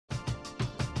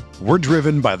We're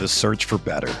driven by the search for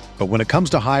better. But when it comes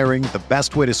to hiring, the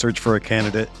best way to search for a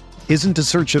candidate isn't to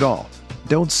search at all.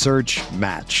 Don't search,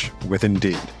 match with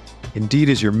Indeed. Indeed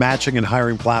is your matching and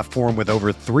hiring platform with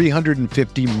over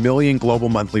 350 million global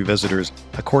monthly visitors,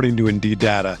 according to Indeed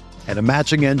data, and a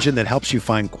matching engine that helps you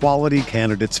find quality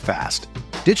candidates fast.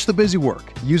 Ditch the busy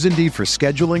work. Use Indeed for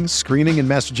scheduling, screening, and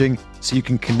messaging so you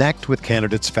can connect with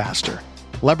candidates faster.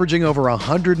 Leveraging over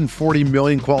 140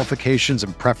 million qualifications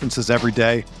and preferences every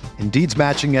day, Indeed's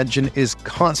matching engine is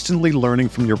constantly learning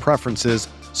from your preferences,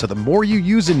 so the more you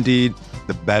use Indeed,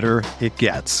 the better it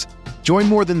gets. Join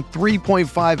more than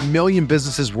 3.5 million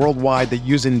businesses worldwide that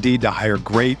use Indeed to hire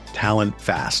great talent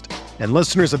fast. And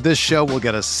listeners of this show will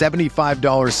get a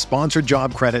 $75 sponsored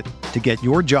job credit to get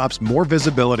your jobs more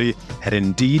visibility at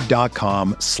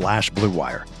Indeed.com/Blue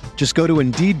Wire. Just go to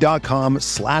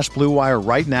Indeed.com/Blue Wire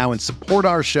right now and support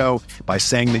our show by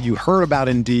saying that you heard about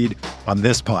Indeed on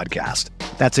this podcast.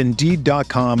 That's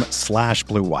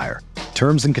Indeed.com/Blue Wire.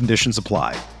 Terms and conditions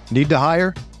apply. Need to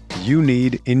hire? You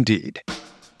need Indeed.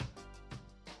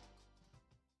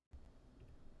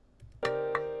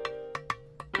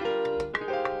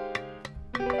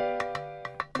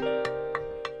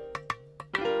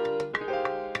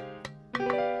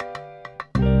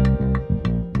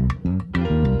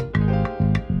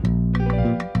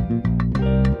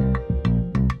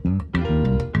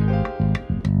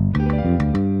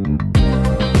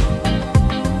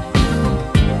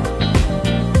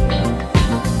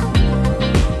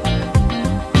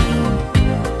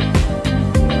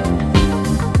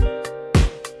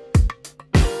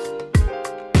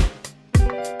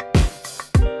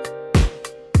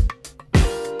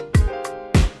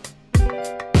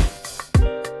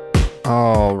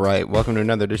 Welcome to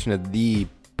another edition of the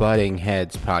Butting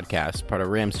Heads podcast, part of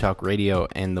Rams Talk Radio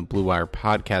and the Blue Wire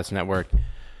Podcast Network.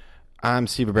 I'm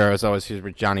Steve Barbera, as always, here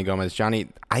with Johnny Gomez. Johnny,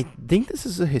 I think this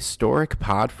is a historic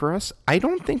pod for us. I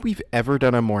don't think we've ever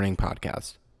done a morning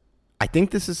podcast. I think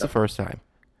this is the first time.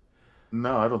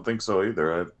 No, I don't think so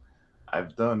either.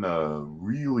 I've done a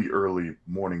really early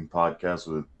morning podcast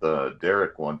with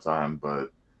Derek one time,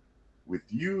 but with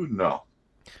you, no.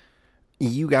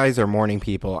 You guys are morning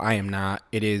people. I am not.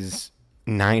 It is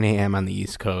 9 a.m. on the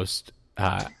East Coast.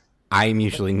 I'm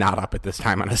usually not up at this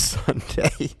time on a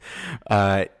Sunday.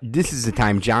 This is the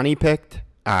time Johnny picked.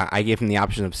 I gave him the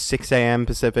option of 6 a.m.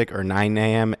 Pacific or 9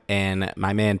 a.m., and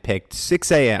my man picked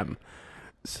 6 a.m.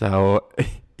 So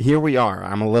here we are.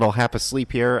 I'm a little half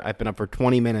asleep here. I've been up for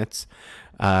 20 minutes.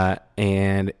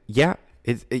 And yeah,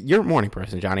 you're a morning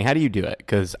person, Johnny. How do you do it?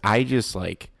 Because I just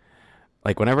like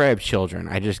whenever I have children,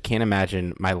 I just can't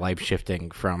imagine my life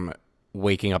shifting from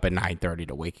waking up at 9:30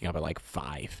 to waking up at like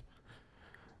 5.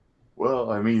 Well,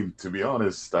 I mean, to be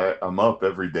honest, I'm up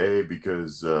every day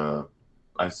because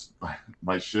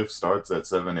my shift starts at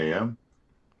 7 a.m.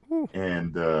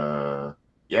 And I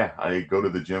go to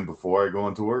the gym before I go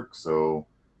into work, so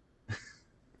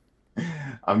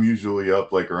I'm usually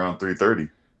up like around 3:30.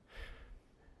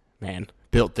 Man,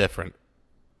 built different.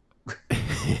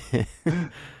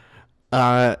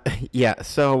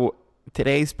 So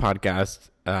today's podcast,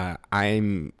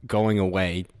 I'm going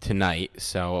away tonight,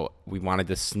 so we wanted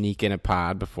to sneak in a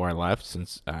pod before I left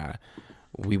since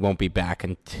we won't be back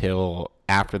until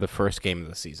after the first game of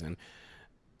the season.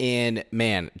 And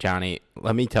man, Johnny,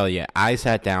 let me tell you, I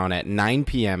sat down at 9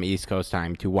 p.m. East Coast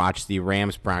time to watch the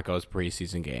Rams-Broncos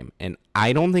preseason game, and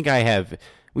I don't think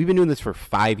we've been doing this for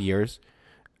 5 years.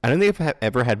 I don't think I've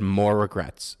ever had more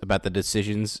regrets about the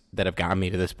decisions that have gotten me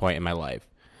to this point in my life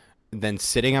than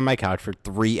sitting on my couch for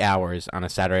 3 hours on a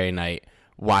Saturday night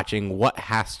watching what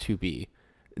has to be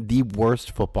the worst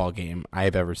football game I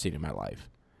have ever seen in my life.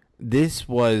 This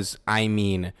was,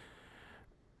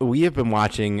 we have been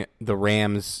watching the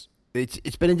Rams.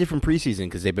 It's been a different preseason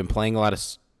because they've been playing a lot of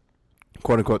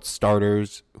quote-unquote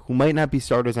starters who might not be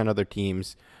starters on other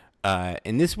teams.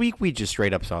 And this week we just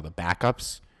straight up saw the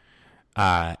backups.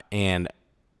 And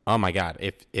oh my God,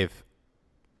 if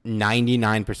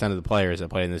 99% of the players that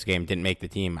played in this game didn't make the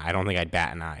team, I don't think I'd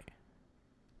bat an eye.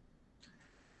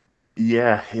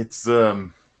 Yeah, it's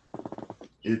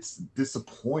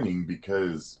disappointing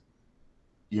because,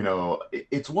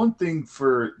 it's one thing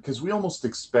because we almost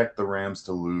expect the Rams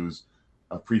to lose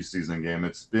a preseason game.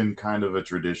 It's been kind of a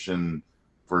tradition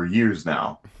for years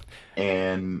now.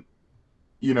 And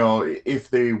if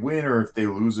they win or if they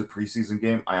lose a preseason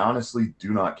game, I honestly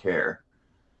do not care.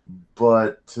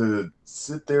 But to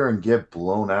sit there and get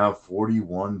blown out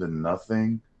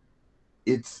 41-0,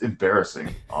 it's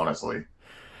embarrassing, honestly.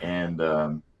 And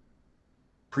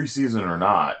preseason or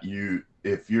not,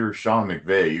 if you're Sean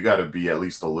McVay, you got to be at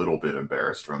least a little bit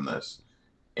embarrassed from this.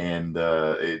 And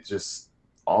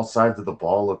all sides of the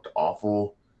ball looked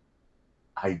awful.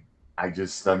 I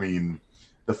I mean,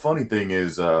 the funny thing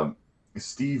is,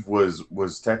 Steve was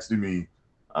texting me.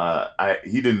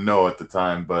 He didn't know at the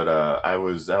time, but I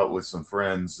was out with some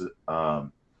friends.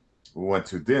 We went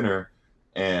to dinner,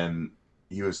 and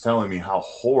he was telling me how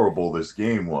horrible this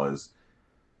game was.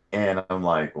 And I'm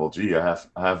like, well, gee, I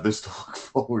have this to look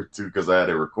forward to because I had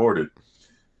it recorded.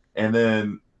 And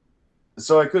then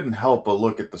so I couldn't help but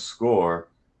look at the score.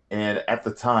 And at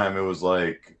the time, it was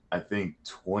like I think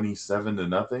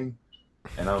 27-0.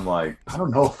 And I'm like, I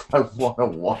don't know if I want to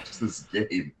watch this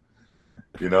game.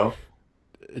 You know?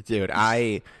 Dude,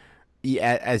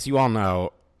 as you all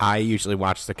know, I usually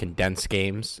watch the condensed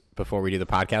games before we do the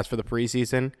podcast for the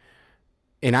preseason.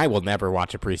 And I will never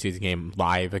watch a preseason game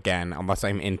live again unless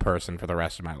I'm in person for the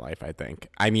rest of my life, I think.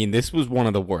 I mean, this was one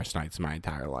of the worst nights of my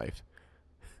entire life.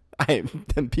 I'm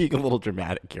being a little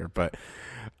dramatic here, but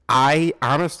I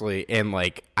honestly, and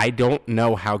like, I don't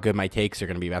know how good my takes are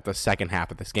going to be about the second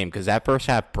half of this game because that first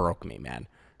half broke me, man.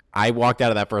 I walked out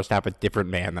of that first half a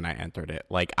different man than I entered it.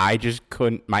 Like, I just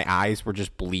couldn't, my eyes were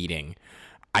just bleeding.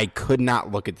 I could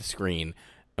not look at the screen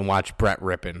and watch Brett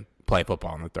Rippon play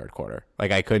football in the third quarter.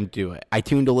 Like, I couldn't do it. I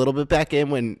tuned a little bit back in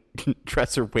when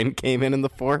Tresor Wynn came in the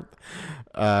fourth,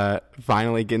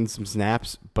 finally getting some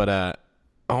snaps. But,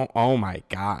 oh my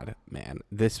God, man.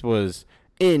 This was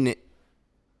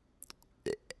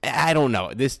I don't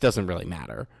know. This doesn't really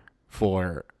matter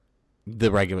for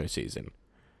the regular season.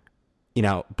 You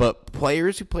know, but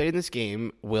players who played in this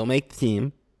game will make the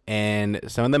team, and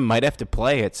some of them might have to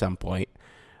play at some point.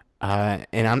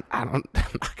 And I'm not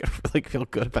gonna really feel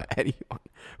good about anyone.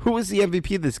 Who was the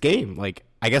MVP of this game? Like,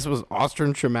 I guess it was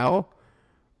Austin Trammell,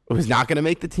 who's not gonna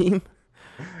make the team.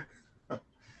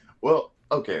 Well,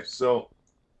 okay, so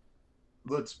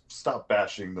let's stop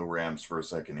bashing the Rams for a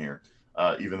second here,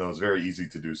 even though it's very easy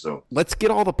to do so. Let's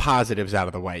get all the positives out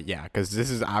of the way, yeah, because this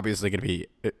is obviously gonna be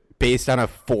based on a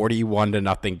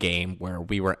 41-0 game where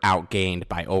we were outgained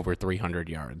by over 300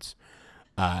 yards.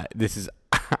 This is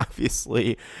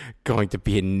obviously going to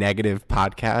be a negative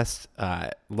podcast.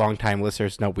 Longtime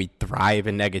listeners know we thrive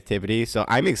in negativity, so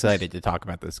I'm excited to talk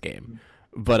about this game.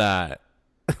 But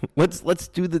let's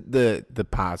do the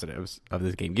positives of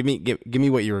this game. Give me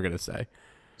what you were gonna say.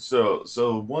 So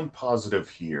one positive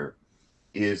here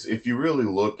is if you really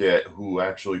look at who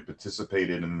actually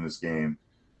participated in this game,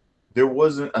 there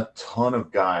wasn't a ton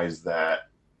of guys that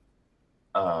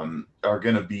are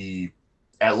going to be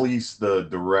at least the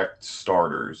direct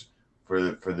starters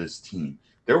for this team.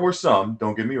 There were some,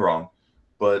 don't get me wrong,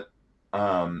 but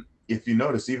if you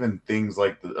notice, even things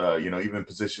like even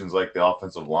positions like the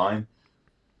offensive line,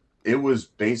 it was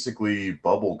basically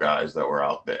bubble guys that were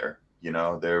out there. You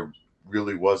know, there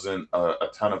really wasn't a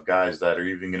ton of guys that are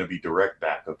even going to be direct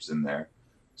backups in there.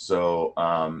 So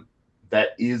that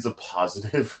is a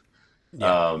positive.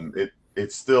 Yeah.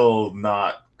 It's still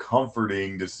not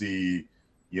comforting to see,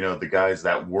 the guys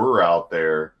that were out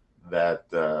there that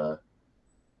they're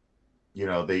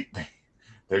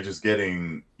just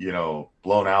getting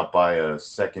blown out by a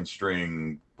second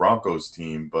string Broncos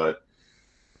team. But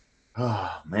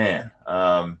man,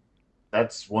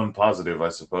 that's one positive, I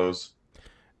suppose.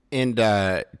 And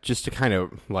just to kind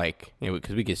of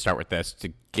because we could start with this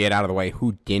to get out of the way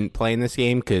who didn't play in this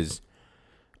game, because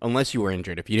unless you were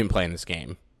injured, if you didn't play in this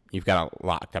game, you've got a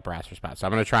locked up roster spot. So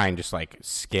I'm going to try and just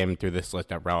skim through this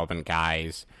list of relevant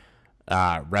guys.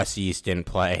 Russ East didn't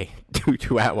play.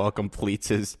 Tutu Atwell completes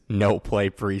his no-play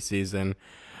preseason.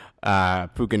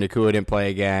 Puka Nacua didn't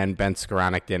play again. Ben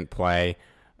Skoranek didn't play.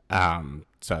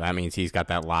 So that means he's got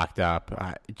that locked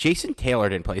up. Jason Taylor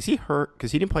didn't play. Is he hurt?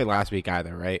 Because he didn't play last week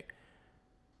either, right?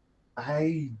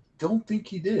 I don't think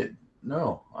he did.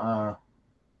 No. I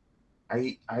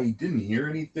didn't hear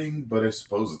anything, but I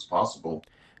suppose it's possible.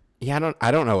 Yeah, I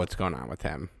don't know what's going on with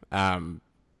him. I'm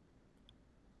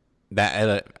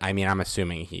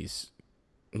assuming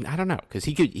I don't know, because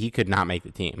he could not make the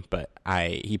team, but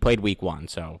he played week 1,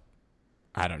 so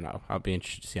I don't know. I'll be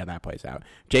interested to see how that plays out.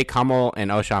 Jake Hummel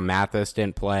and O'Shawn Mathis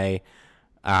didn't play.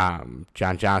 John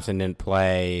Johnson didn't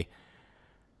play.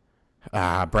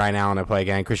 Brian Allen didn't play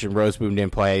again. Christian Roseboom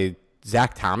didn't play.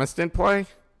 Zach Thomas didn't play.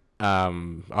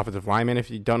 Offensive lineman,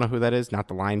 if you don't know who that is, not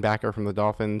the linebacker from the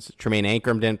Dolphins. Tremaine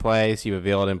Ankrum didn't play. Steve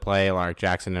Avila didn't play. Larry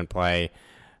Jackson didn't play.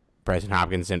 Bryson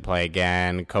Hopkins didn't play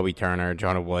again. Kobe Turner,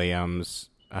 Jonah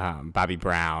Williams, Bobby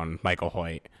Brown, Michael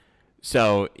Hoyt.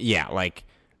 So, yeah,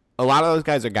 a lot of those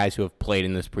guys are guys who have played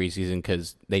in this preseason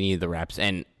because they needed the reps.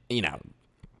 And,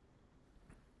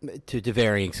 to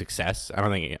varying success. I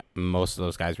don't think most of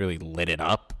those guys really lit it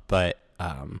up, but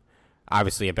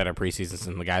obviously a better preseason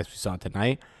than the guys we saw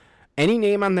tonight. Any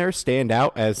name on there stand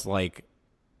out as like,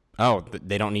 oh,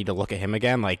 they don't need to look at him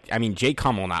again? Like, I mean, Jake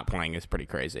Hummel not playing is pretty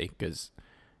crazy because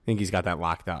I think he's got that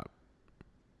locked up.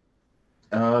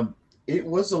 It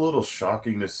was a little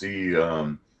shocking to see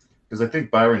because I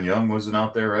think Byron Young wasn't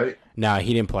out there, right? No,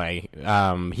 he didn't play. He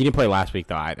didn't play last week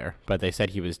though either. But they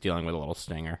said he was dealing with a little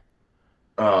stinger.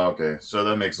 Oh, okay. So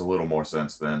that makes a little more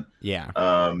sense then.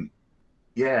 Yeah.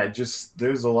 Yeah, just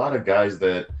there's a lot of guys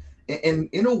that, and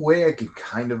in a way, I can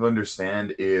kind of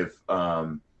understand if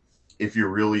you're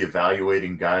really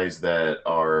evaluating guys that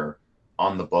are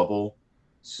on the bubble.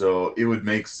 So it would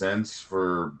make sense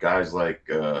for guys like,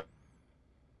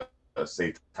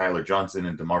 say, Tyler Johnson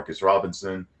and Demarcus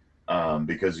Robinson,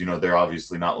 because they're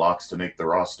obviously not locks to make the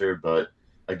roster. But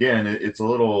again, it's a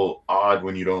little odd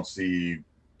when you don't see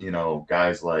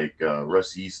guys like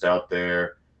Russ East out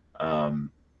there. All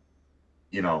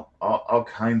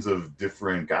kinds of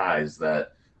different guys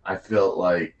that I felt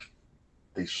like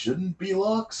they shouldn't be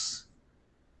locks.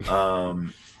 Yeah.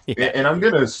 And I'm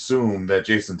going to assume that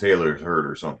Jason Taylor's hurt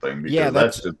or something because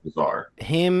that's just bizarre.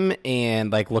 Him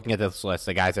and, like, looking at this list,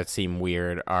 the guys that seem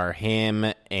weird are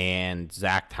him and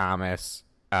Zach Thomas.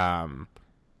 And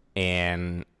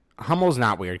Hummel's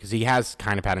not weird because he has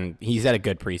kind of he's had a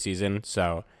good preseason,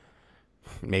 so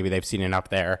maybe they've seen enough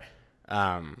there.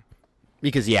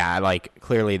 Because, yeah, like,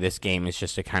 clearly this game is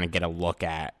just to kind of get a look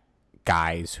at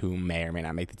guys who may or may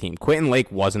not make the team. Quentin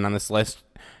Lake wasn't on this list.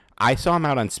 I saw him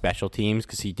out on special teams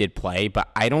because he did play, but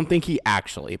I don't think he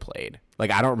actually played. Like,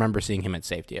 I don't remember seeing him at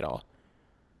safety at all.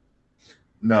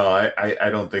 No, I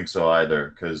don't think so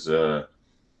either because, there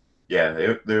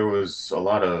was a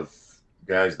lot of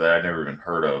guys that I never even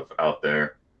heard of out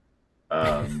there.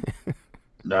 No,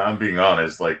 I'm being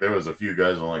honest. Like, there was a few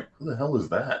guys I'm like, who the hell is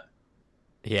that?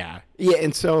 Yeah. Yeah,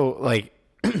 and so, like,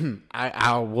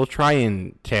 we'll try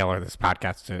and tailor this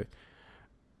podcast to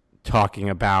talking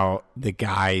about the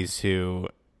guys who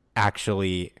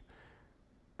actually,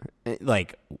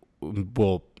 like,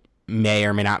 may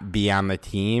or may not be on the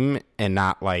team and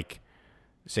not, like,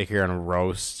 sit here and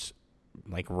roast,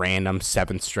 like, random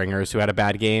seventh stringers who had a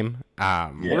bad game.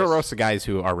 Yes. We're going to roast the guys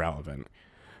who are relevant.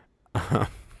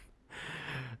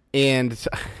 And,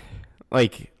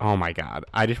 like, oh my God,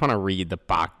 I just want to read the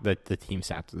team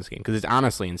stats of this game because it's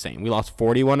honestly insane. We lost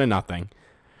 41-0.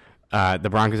 The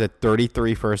Broncos had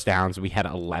 33 first downs. We had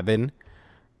 11.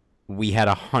 We had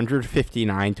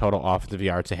 159 total offensive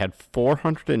yards. They had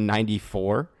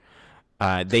 494.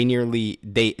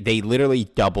 They literally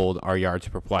doubled our yards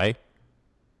per play.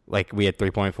 Like, we had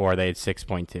 3.4. They had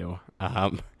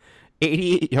 6.2.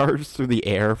 88 yards through the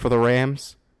air for the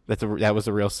Rams. That was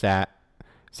a real stat.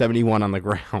 71 on the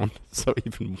ground, so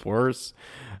even worse.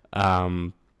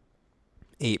 8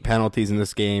 penalties in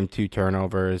this game, 2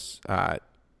 turnovers.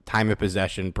 Time of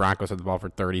possession, Broncos had the ball for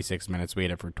 36 minutes. We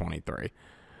had it for 23.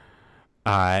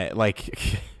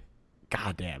 Like,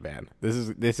 goddamn, man.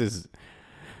 This is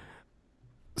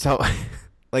so.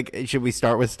 Like, should we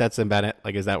start with Stetson Bennett?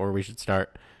 Like, is that where we should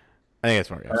start? I think that's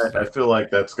where we have to start. I feel like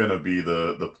that's going to be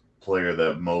the player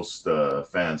that most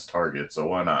fans target, so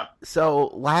why not?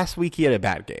 So last week he had a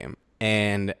bad game,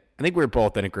 and I think we're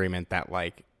both in agreement that,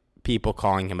 like, people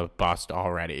calling him a bust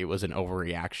already was an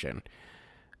overreaction.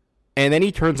 And then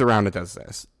he turns around and does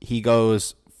this. He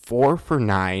goes 4 for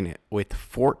 9 with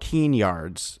 14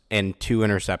 yards and 2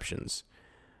 interceptions.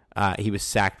 He was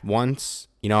sacked once.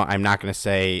 I'm not going to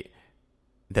say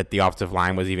that the offensive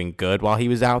line was even good while he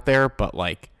was out there, but,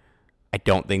 like, I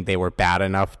don't think they were bad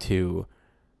enough to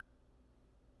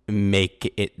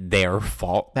make it their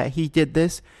fault that he did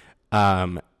this.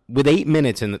 With 8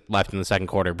 minutes left in the second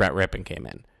quarter, Brett Rippon came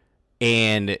in,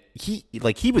 and he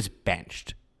was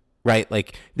benched, right?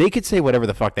 Like, they could say whatever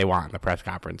the fuck they want in the press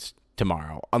conference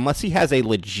tomorrow, unless he has a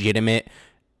legitimate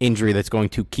injury that's going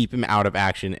to keep him out of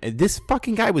action. This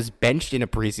fucking guy was benched in a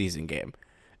preseason game,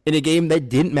 in a game that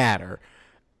didn't matter.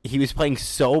 He was playing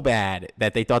so bad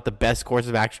that they thought the best course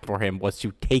of action for him was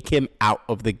to take him out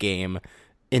of the game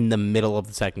in the middle of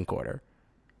the second quarter.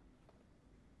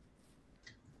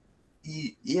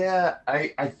 Yeah, I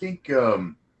think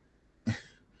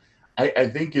I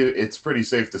think it's pretty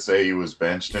safe to say he was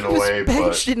benched in a way. He was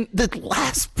benched in the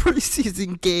last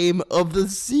preseason game of the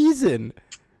season.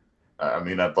 I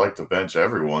mean, I'd like to bench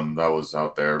everyone that was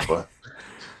out there, but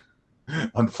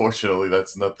unfortunately,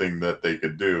 that's nothing that they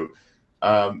could do.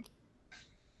 I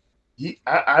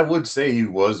would say he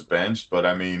was benched, but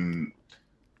I mean,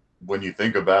 when you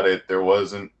think about it, there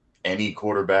wasn't any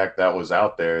quarterback that was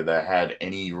out there that had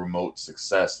any remote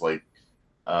success like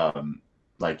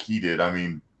he did. I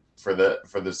mean, for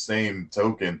the same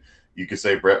token, you could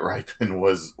say Brett Rypien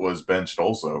was benched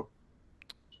also.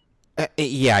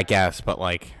 Yeah, I guess, but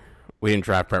like we didn't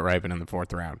draft Brett Rypien in the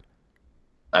 4th round.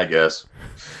 I guess.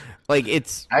 Like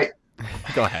it's. I,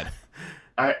 Go ahead.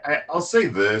 I'll say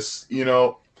this.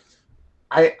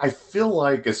 I feel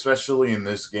like, especially in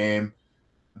this game,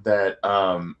 that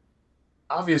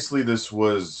obviously this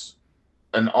was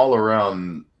an all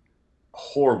around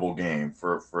horrible game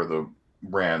for the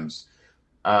Rams.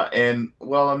 And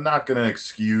well, I'm not going to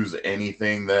excuse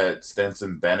anything that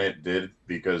Stetson Bennett did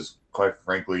because, quite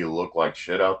frankly, he looked like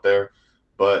shit out there.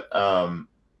 But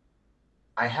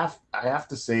I have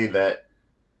to say that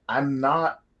I'm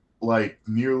not like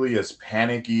nearly as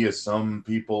panicky as some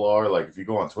people are. Like if you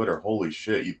go on Twitter, holy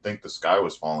shit, you'd think the sky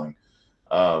was falling.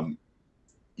 Um,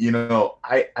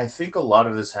 I think a lot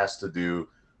of this has to do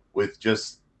with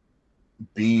just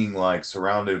being like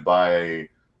surrounded by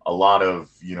a lot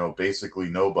of basically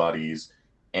nobodies,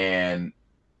 and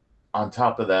on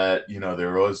top of that,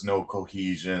 there was no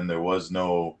cohesion. There was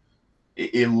no.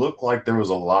 It looked like there was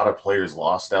a lot of players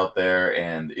lost out there,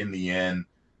 and in the end,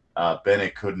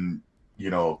 Bennett couldn't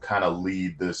kind of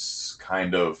lead this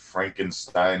kind of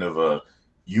Frankenstein of a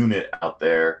unit out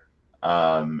there.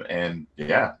 And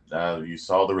yeah, you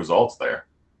saw the results there.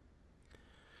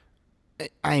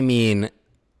 I mean,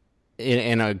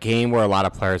 in a game where a lot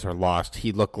of players were lost,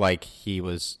 he looked like he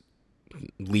was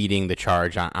leading the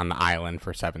charge on the island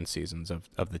for 7 seasons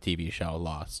of the TV show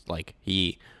Lost. Like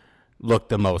he looked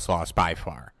the most lost by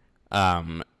far.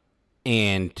 And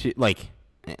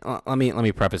let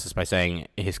me preface this by saying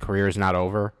his career is not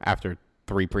over after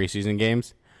 3 preseason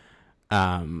games.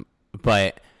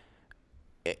 But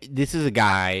this is a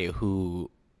guy who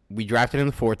we drafted in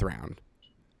the 4th round.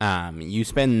 You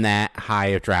spend that high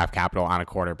of draft capital on a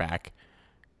quarterback,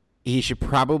 he should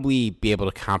probably be able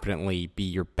to confidently be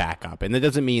your backup. And that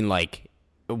doesn't mean like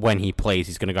when he plays,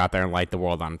 he's going to go out there and light the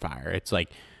world on fire. It's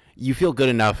like you feel good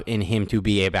enough in him to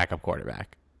be a backup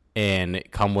quarterback and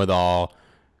come with all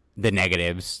the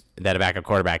negatives that a backup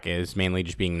quarterback is, mainly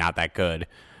just being not that good.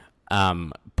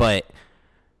 But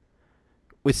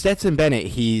with Stetson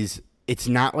Bennett, it's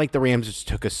not like the Rams just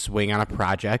took a swing on a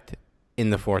project in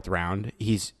the 4th round.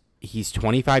 He's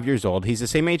 25 years old. He's the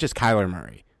same age as Kyler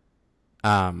Murray.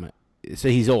 So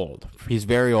he's old. He's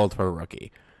very old for a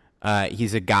rookie.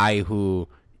 He's a guy who,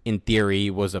 in theory,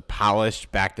 was a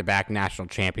polished back-to-back national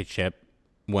championship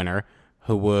winner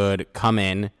who would come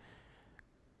in,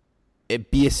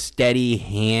 be a steady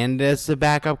hand as a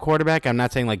backup quarterback. I'm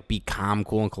not saying like be calm,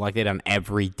 cool, and collected on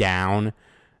every down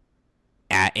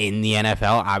in the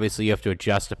NFL. Obviously, you have to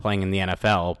adjust to playing in the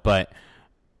NFL, but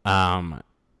I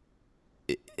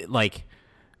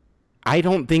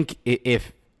don't think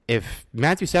if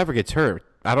Matthew Stafford gets hurt,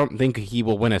 I don't think he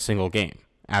will win a single game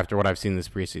after what I've seen this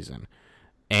preseason.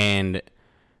 And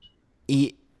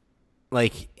it's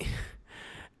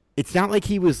not like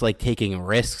he was like taking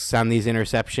risks on these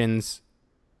interceptions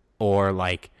or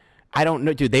like, I don't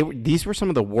know, dude. These were some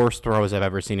of the worst throws I've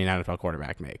ever seen an NFL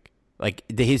quarterback make. Like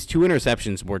his 2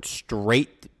 interceptions were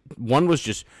straight. One was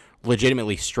just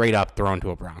legitimately straight up thrown to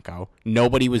a Bronco.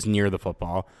 Nobody was near the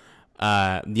football.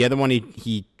 The other one,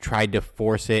 he tried to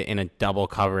force it in a double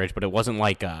coverage, but it wasn't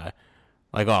like oh,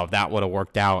 if that would have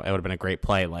worked out, it would have been a great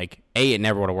play. Like A, it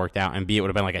never would have worked out, and B, it would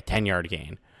have been like a 10-yard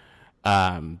gain.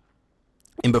 And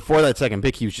before that second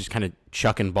pick, he was just kind of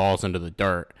chucking balls into the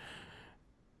dirt.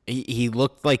 He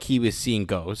looked like he was seeing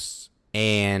ghosts,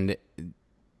 and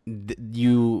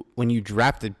when you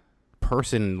draft a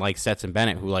person like Stetson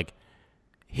Bennett, who like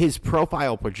his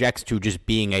profile projects to just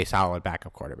being a solid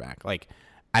backup quarterback, like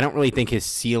I don't really think his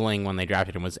ceiling when they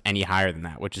drafted him was any higher than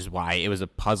that, which is why it was a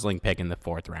puzzling pick in the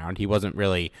 4th round. He wasn't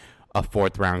really a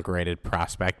 4th round graded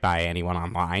prospect by anyone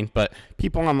online, but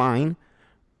people online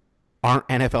aren't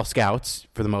NFL scouts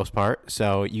for the most part,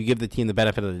 so you give the team the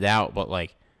benefit of the doubt, but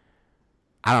like,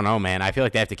 I don't know, man. I feel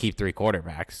like they have to keep 3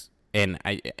 quarterbacks, and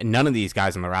none of these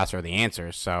guys on the roster are the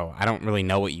answers, so I don't really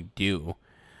know what you do.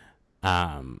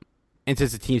 And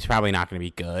since the team's probably not going to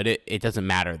be good, it doesn't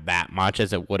matter that much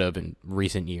as it would have in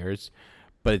recent years.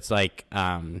 But it's like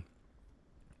Cam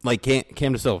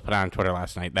DeSilva put on Twitter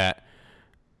last night that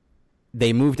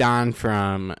they moved on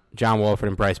from John Wolford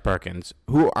and Bryce Perkins,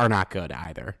 who are not good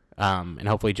either. And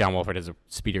hopefully John Wolford has a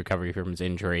speedy recovery from his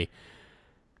injury.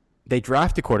 They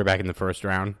draft a quarterback in the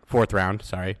 4th round,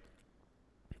 sorry,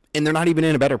 and they're not even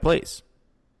in a better place.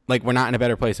 Like, we're not in a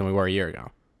better place than we were a year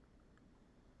ago.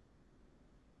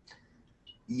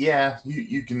 Yeah,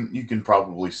 you can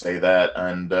probably say that,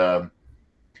 and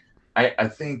I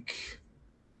think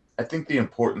the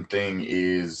important thing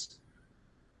is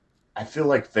I feel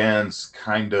like fans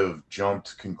kind of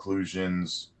jumped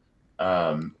conclusions,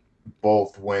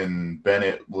 both when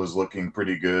Bennett was looking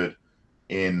pretty good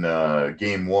in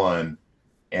game one.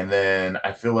 And then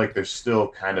I feel like they're still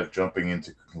kind of jumping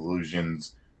into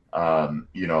conclusions,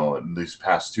 in these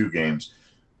past two games.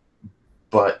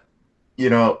 But,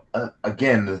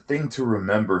 again, the thing to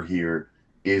remember here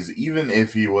is even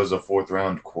if he was a fourth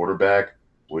round quarterback,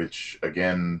 which,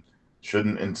 again,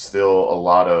 shouldn't instill a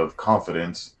lot of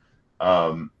confidence,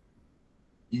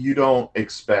 you don't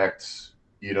expect,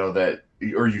 that,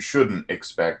 or you shouldn't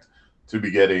expect to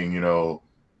be getting,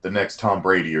 the next Tom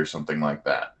Brady or something like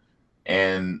that.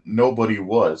 And nobody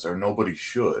was, or nobody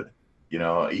should,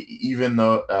 even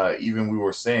though, even we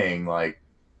were saying, like,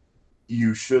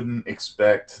 you shouldn't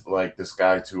expect, like, this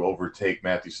guy to overtake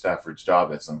Matthew Stafford's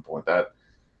job at some point.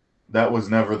 That was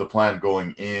never the plan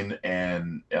going in,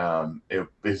 and it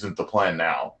isn't the plan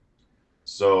now.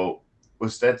 So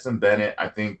with Stetson Bennett, I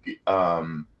think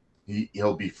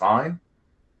he'll be fine.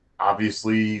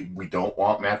 Obviously, we don't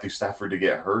want Matthew Stafford to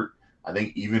get hurt. I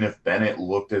think even if Bennett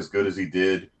looked as good as he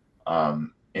did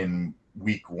in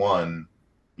week one,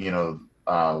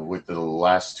 with the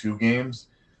last two games,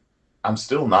 I'm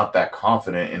still not that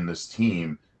confident in this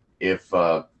team if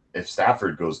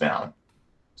Stafford goes down.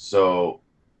 So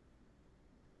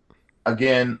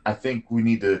again, I think we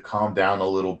need to calm down a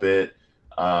little bit.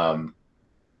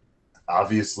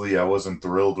 Obviously, I wasn't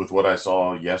thrilled with what I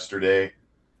saw yesterday,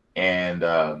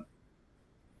 and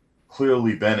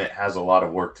clearly Bennett has a lot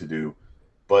of work to do.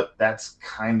 But that's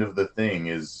kind of the thing,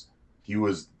 is he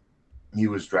was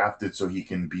drafted so he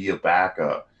can be a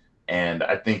backup. And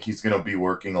I think he's going to be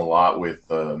working a lot with,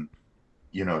 Sean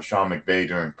McVay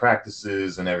during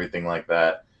practices and everything like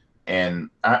that. And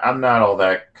I'm not all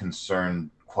that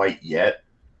concerned quite yet.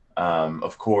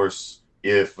 Of course,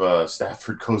 if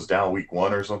Stafford goes down week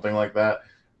one or something like that,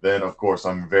 then of course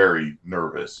I'm very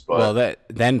nervous. But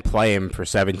then play him for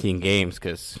 17 games,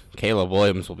 because Caleb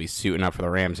Williams will be suiting up for the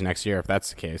Rams next year if that's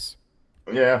the case.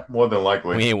 Yeah, more than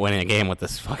likely. We ain't winning a game with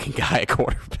this fucking guy at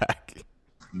quarterback.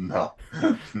 No,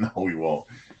 we won't.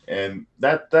 And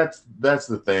that's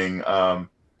the thing.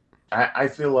 I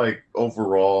feel like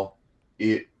overall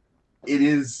it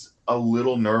is a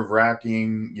little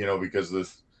nerve-wracking, because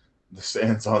this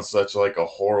ends on such like a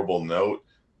horrible note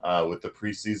with the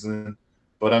preseason.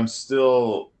 But I'm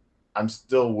still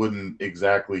wouldn't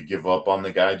exactly give up on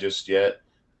the guy just yet.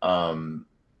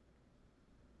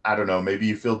 I don't know, maybe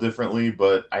you feel differently,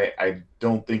 but I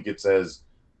don't think it's as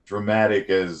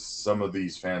dramatic as some of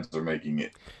these fans are making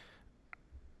it.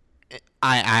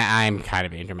 I'm kind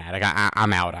of being dramatic.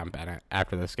 I'm out on Bennett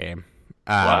after this game.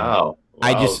 Wow,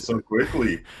 I just so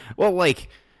quickly. Well, like,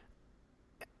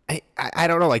 I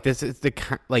don't know. Like, this is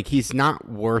he's not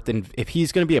worth. And if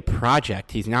he's going to be a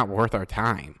project, he's not worth our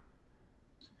time.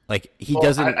 Like, he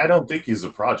doesn't. I don't think he's a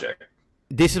project.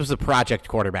 This was a project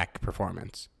quarterback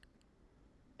performance.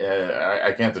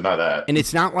 I can't deny that. And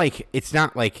it's not like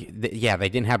they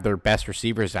didn't have their best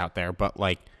receivers out there, but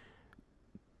like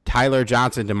Tyler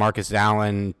Johnson, Demarcus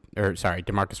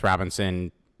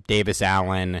Robinson, Davis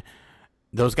Allen,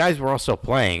 those guys were also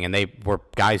playing, and they were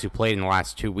guys who played in the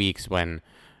last 2 weeks when,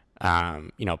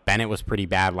 Bennett was pretty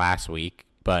bad last week,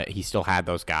 but he still had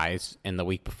those guys. In the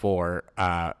week before,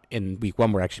 in week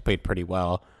one, we actually played pretty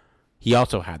well. He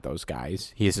also had those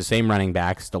guys. He has the same running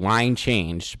backs. The line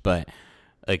changed, but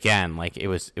again, like it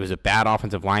was a bad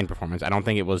offensive line performance. I don't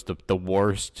think it was the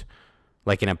worst,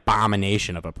 like an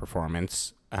abomination of a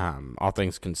performance, all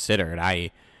things considered.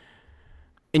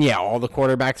 All the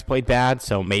quarterbacks played bad,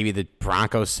 so maybe the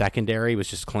Broncos secondary was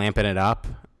just clamping it up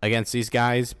against these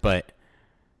guys, but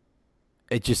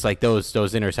it just like those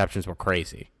interceptions were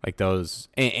crazy. Like those,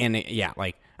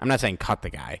 like I'm not saying cut the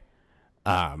guy,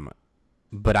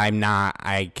 but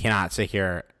I cannot sit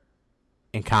here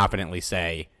and confidently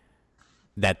say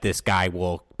that this guy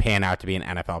will pan out to be an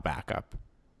NFL backup.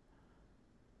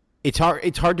 It's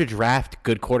hard to draft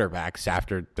good quarterbacks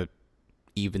after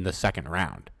even the second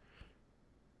round.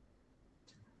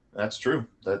 That's true.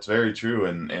 That's very true.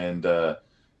 And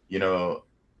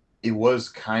it was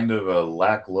kind of a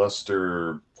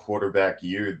lackluster quarterback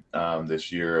year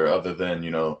this year, other than,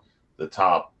 the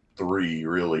top three,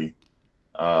 really.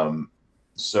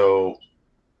 So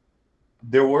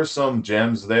there were some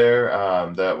gems there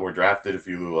that were drafted. If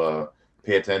you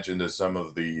pay attention to some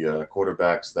of the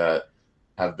quarterbacks that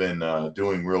have been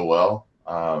doing real well.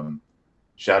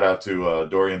 Shout out to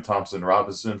Dorian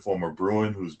Thompson-Robinson, former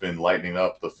Bruin, who's been lighting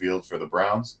up the field for the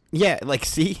Browns. Yeah, like,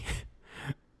 see,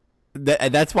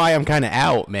 that's why I'm kind of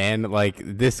out, man. Like,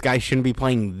 this guy shouldn't be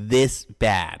playing this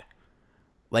bad.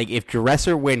 Like, if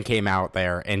Dresser Wynn came out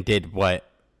there and did what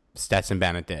Stetson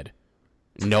Bennett did,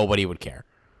 nobody would care.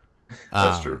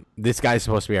 That's true. This guy's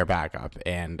supposed to be our backup,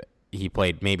 and he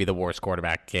played maybe the worst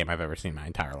quarterback game I've ever seen in my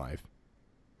entire life.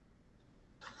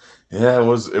 Yeah, it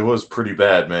was pretty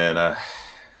bad, man.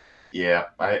 Yeah,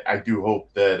 I do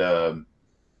hope that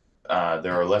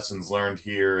there are lessons learned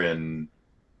here, and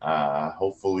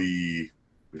hopefully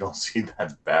we don't see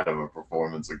that bad of a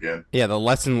performance again. Yeah, the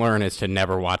lesson learned is to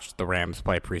never watch the Rams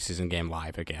play a preseason game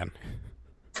live again.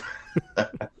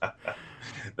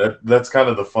 That's kind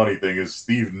of the funny thing is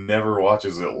Steve never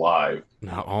watches it live.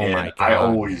 No, oh and my God, I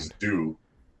always man. do.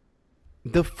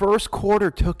 The first quarter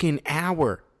took an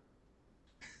hour.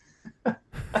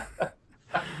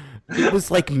 It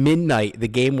was like midnight. The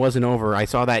game wasn't over. I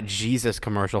saw that Jesus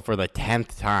commercial for the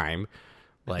 10th time.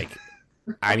 Like,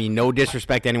 I mean, no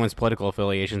disrespect to anyone's political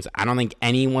affiliations. I don't think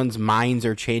anyone's minds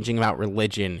are changing about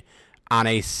religion on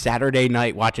a Saturday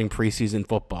night watching preseason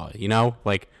football, you know?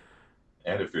 Like,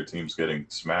 and if your team's getting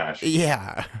smashed.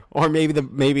 Yeah. Or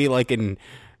maybe like a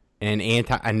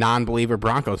non-believer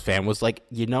Broncos fan was like,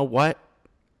 you know what?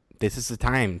 This is the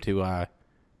time to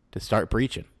start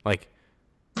preaching. Like,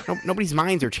 nobody's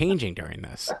minds are changing during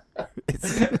this.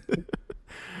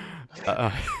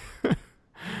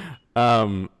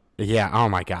 Yeah. Oh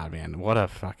my God, man. What a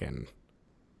fucking.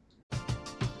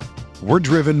 We're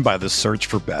driven by the search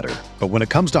for better. But when it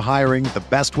comes to hiring, the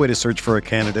best way to search for a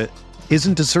candidate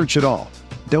isn't to search at all.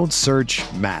 Don't search,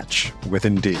 match with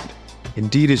Indeed.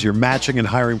 Indeed is your matching and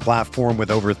hiring platform with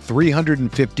over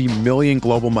 350 million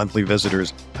global monthly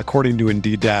visitors, according to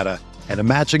Indeed data, and a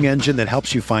matching engine that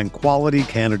helps you find quality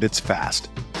candidates fast.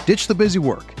 Ditch the busy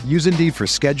work. Use Indeed for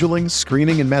scheduling,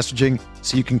 screening, and messaging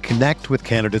so you can connect with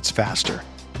candidates faster.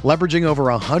 Leveraging over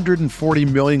 140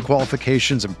 million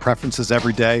qualifications and preferences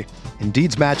every day,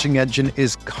 Indeed's matching engine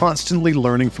is constantly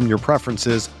learning from your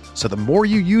preferences, so the more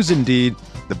you use Indeed,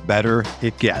 the better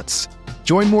it gets.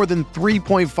 Join more than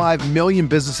 3.5 million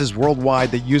businesses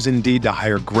worldwide that use Indeed to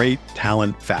hire great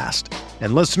talent fast.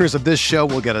 And listeners of this show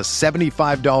will get a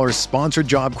 $75 sponsored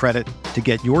job credit to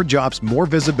get your jobs more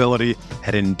visibility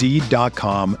at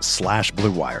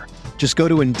Indeed.com/Blue Wire. Just go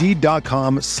to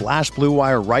Indeed.com/Blue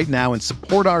Wire right now and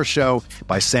support our show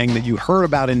by saying that you heard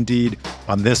about Indeed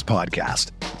on this podcast.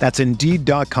 That's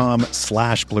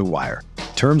Indeed.com/Blue Wire.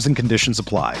 Terms and conditions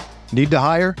apply. Need to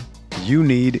hire? You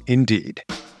need Indeed.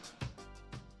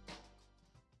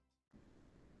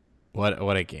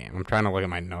 What a game. I'm trying to look at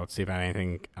my notes, see if I have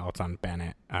anything else on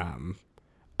Bennett.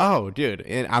 Oh, dude,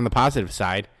 on the positive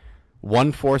side,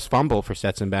 one forced fumble for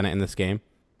Stetson Bennett in this game.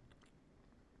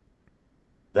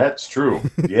 That's true.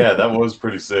 Yeah, that was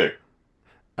pretty sick.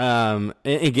 And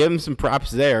give him some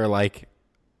props there. Like,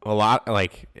 a lot,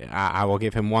 like, I will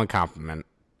give him one compliment.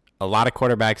 A lot of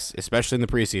quarterbacks, especially in the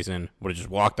preseason, would have just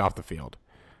walked off the field.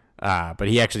 But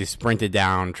he actually sprinted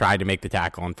down, tried to make the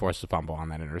tackle, and forced a fumble on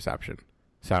that interception.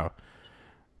 So,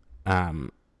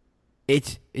 do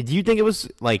you think it was,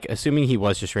 like, assuming he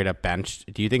was just straight up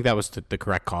benched, do you think that was the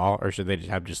correct call, or should they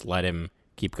just let him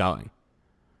keep going?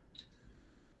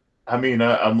 I mean,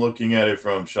 I'm looking at it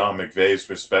from Sean McVay's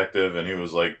perspective, and he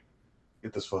was like,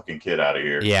 get this fucking kid out of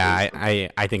here. Yeah,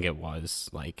 I think it was,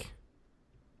 like,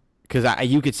 because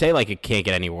you could say, like, it can't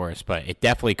get any worse, but it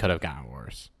definitely could have gotten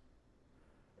worse.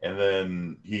 And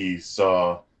then he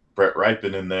saw Brett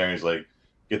Rypien in there, and he's like,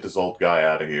 get this old guy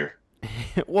out of here.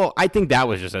 Well, I think that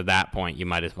was just at that point you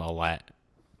might as well let.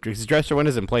 Because Dresser Wynn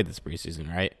hasn't played this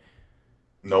preseason, right?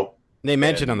 Nope. They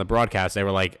mentioned on the broadcast, they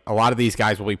were like, a lot of these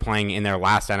guys will be playing in their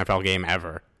last NFL game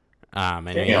ever. And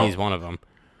he's one of them.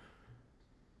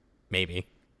 Maybe.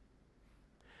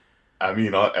 I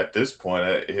mean, at this point,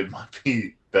 it might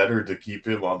be better to keep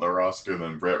him on the roster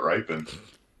than Brett Rypien.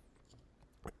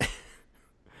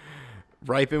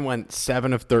 Rypien went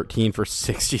 7 of 13 for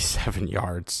 67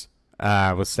 yards.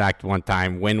 Was sacked one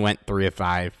time. Wynn went 3 of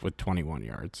 5 with 21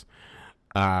 yards.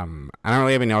 I don't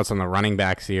really have any notes on the running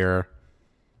backs here.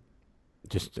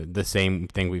 Just the same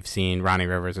thing we've seen. Ronnie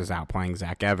Rivers is out playing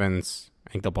Zach Evans. I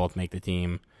think they'll both make the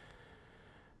team.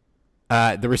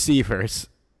 The receivers,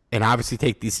 and obviously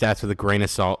take these stats with a grain of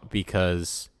salt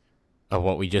because of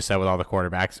what we just said with all the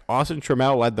quarterbacks. Austin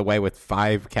Trammell led the way with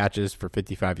 5 catches for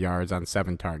 55 yards on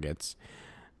 7 targets.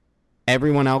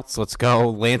 Everyone else, let's go.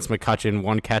 Lance McCutcheon,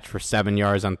 1 catch for 7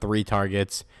 yards on 3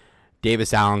 targets.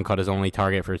 Davis Allen caught his only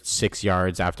target for 6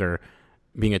 yards after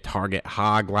being a target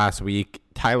hog last week.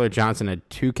 Tyler Johnson had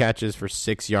 2 catches for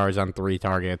 6 yards on 3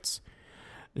 targets.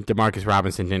 Demarcus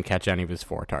Robinson didn't catch any of his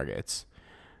 4 targets.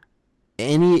 Do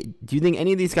you think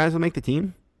any of these guys will make the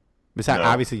team? Besides, no.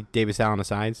 Obviously, Davis Allen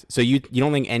aside. So you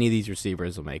don't think any of these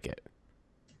receivers will make it?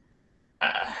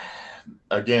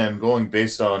 Again, going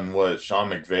based on what Sean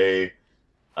McVay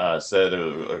said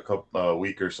a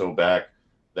week or so back,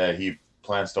 that he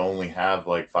plans to only have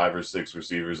like 5 or 6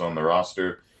 receivers on the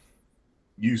roster,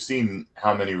 you've seen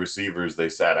how many receivers they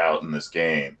sat out in this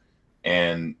game.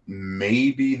 And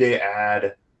maybe they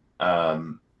add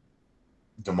Demarcus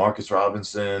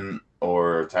Robinson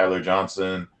or Tyler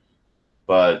Johnson,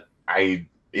 but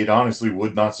it honestly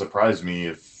would not surprise me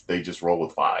if they just roll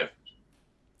with 5.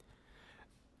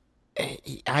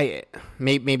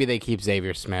 Maybe they keep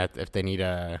Xavier Smith if they need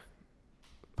a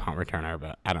punt returner,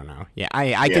 but I don't know. Yeah,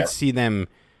 I could see them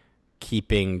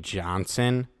keeping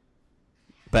Johnson,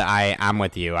 but I'm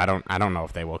with you. I don't know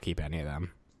if they will keep any of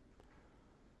them.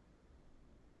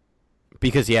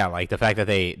 Because like the fact that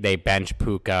they bench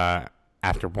Puka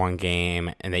after one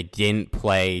game and they didn't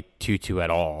play Tutu at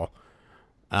all.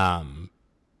 And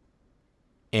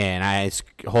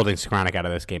holding Skowronek out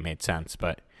of this game made sense,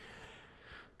 but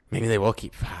maybe they will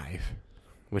keep 5,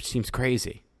 which seems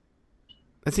crazy.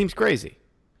 That seems crazy.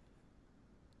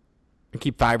 And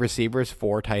keep 5 receivers,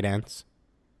 4 tight ends.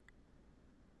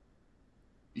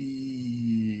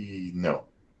 No.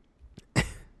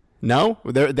 No?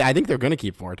 I think they're going to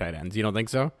keep 4 tight ends. You don't think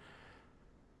so?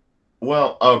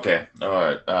 Well, okay. All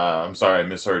right. I'm sorry, I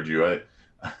misheard you.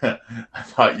 I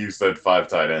thought you said 5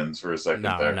 tight ends for a second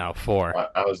there. No, 4.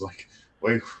 I was like,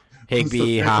 wait,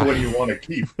 Higbee, what do you want to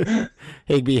keep?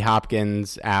 Higbee,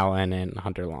 Hopkins, Allen, and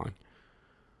Hunter Long.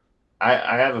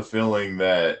 I have a feeling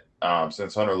that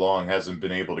since Hunter Long hasn't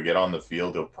been able to get on the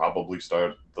field, he'll probably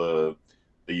start the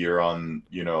year on,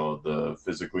 the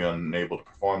physically unable to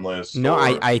perform list. No,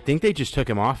 I think they just took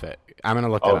him off it. I'm going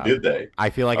to look it up. Oh, did they? I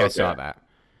feel like I saw that.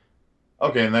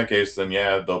 Okay, in that case, then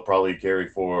they'll probably carry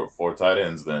four tight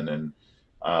ends then, and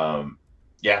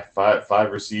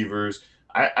five receivers.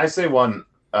 I say one.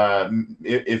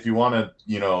 If you want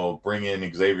to, bring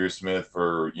in Xavier Smith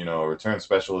for a return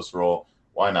specialist role,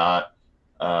 why not?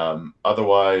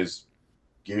 Otherwise,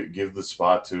 give the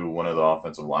spot to one of the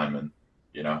offensive linemen.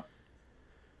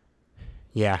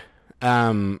 Yeah.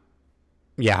 Hunter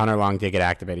Long did get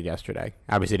activated yesterday.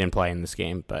 Obviously didn't play in this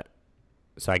game, but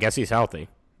so I guess he's healthy.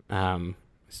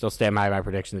 Still stand by my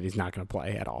prediction that he's not going to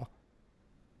play at all.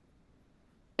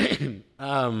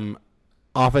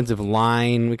 Offensive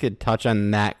line, we could touch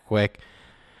on that quick.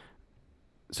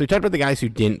 So we talked about the guys who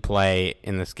didn't play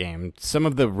in this game. Some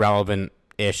of the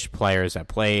relevant-ish players that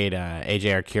played, A.J.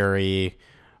 Arcuri,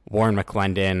 Warren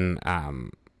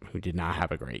McClendon, who did not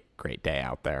have a great day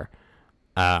out there.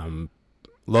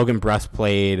 Logan Bruss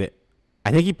played,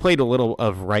 I think he played a little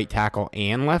of right tackle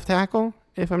and left tackle,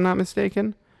 if I'm not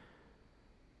mistaken.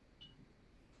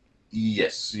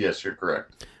 Yes, you're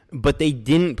correct. But they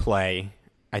didn't play,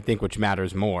 I think, which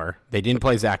matters more. They didn't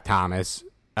play Zach Thomas,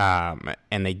 and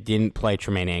they didn't play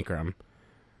Tremaine Ankrum.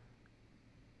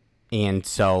 And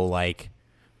so,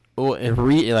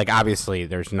 obviously,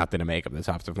 there's nothing to make of this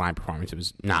offensive line performance. It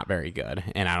was not very good,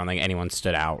 and I don't think anyone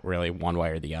stood out really one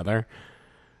way or the other.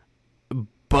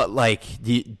 But,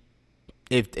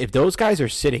 if those guys are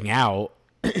sitting out,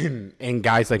 and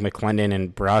guys like McClendon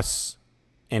and Bruss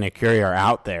and Arcuri are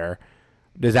out there,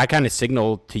 does that kind of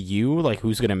signal to you,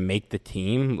 who's going to make the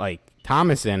team?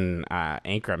 Thomas and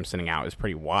Ankrum sitting out is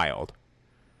pretty wild.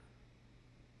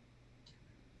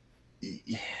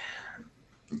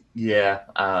 Yeah.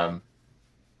 I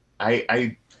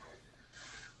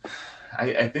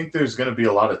think there's going to be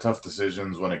a lot of tough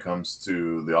decisions when it comes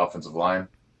to the offensive line.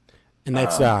 And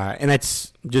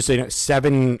that's just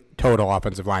 7 total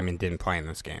offensive linemen didn't play in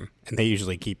this game, and they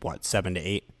usually keep 7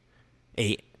 to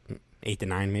 8 to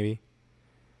 9 maybe.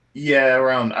 Yeah,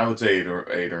 around I would say 8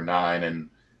 or 9, and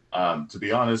to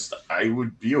be honest, I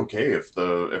would be okay if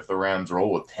the Rams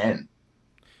roll with 10.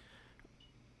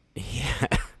 Yeah,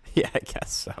 I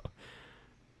guess so.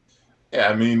 Yeah,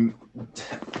 I mean,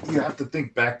 you have to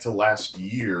think back to last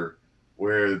year,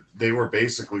 where they were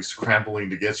basically scrambling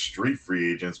to get street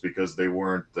free agents because they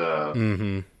weren't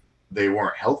they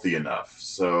weren't healthy enough.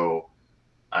 So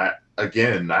I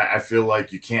feel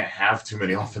like you can't have too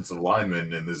many offensive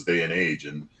linemen in this day and age.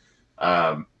 And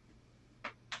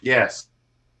yes.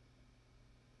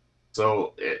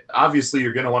 So obviously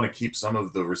you're going to want to keep some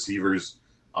of the receivers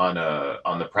on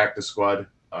the practice squad.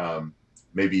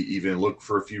 Maybe even look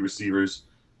for a few receivers,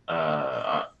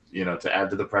 to add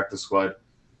to the practice squad.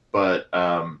 But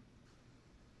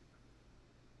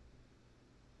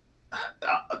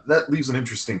that leaves an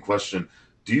interesting question.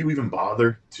 Do you even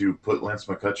bother to put Lance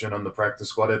McCutcheon on the practice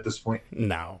squad at this point?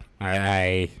 No.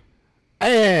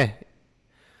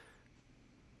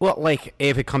 Well,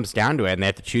 if it comes down to it and they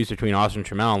have to choose between Austin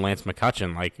Trammell and Lance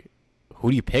McCutcheon, who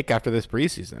do you pick after this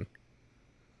preseason?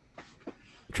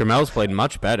 Trammell's played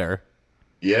much better.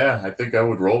 Yeah, I think I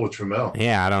would roll with Trammell.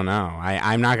 Yeah, I don't know.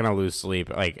 I'm not gonna lose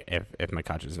sleep like if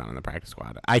McCutcheon's not in the practice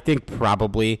squad. I think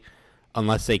probably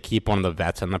unless they keep one of the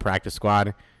vets on the practice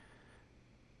squad,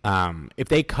 if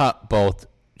they cut both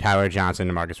Tyler Johnson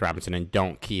and Marcus Robinson and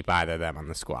don't keep either of them on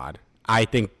the squad, I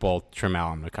think both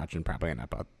Trammell and McCutcheon probably end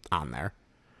up on there.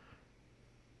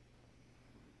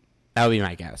 That would be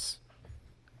my guess.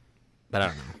 But I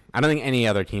don't know. I don't think any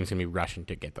other team's going to be rushing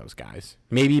to get those guys.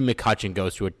 Maybe McCutcheon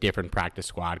goes to a different practice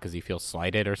squad because he feels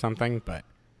slighted or something, but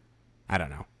I don't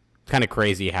know. It's kind of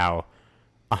crazy how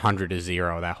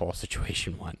 100-0 that whole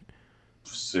situation went.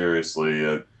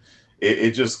 Seriously,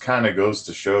 it just kind of goes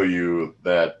to show you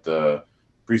that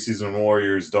preseason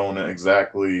warriors don't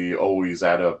exactly always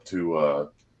add up to,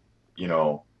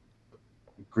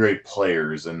 great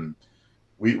players. And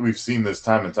we've seen this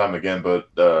time and time again, but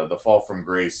the fall from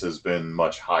grace has been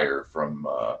much higher from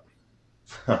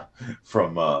the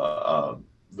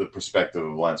perspective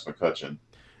of Lance McCutcheon.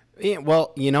 Yeah,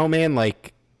 well, man,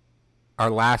 like our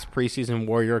last preseason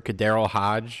warrior, Kadarrell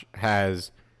Hodge,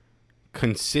 has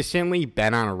consistently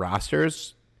been on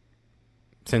rosters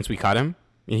since we cut him.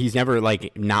 He's never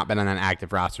not been on an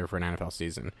active roster for an NFL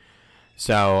season.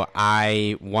 So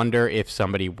I wonder if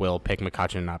somebody will pick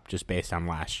McCutcheon up just based on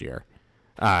last year.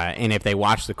 And if they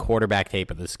watch the quarterback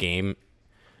tape of this game,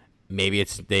 maybe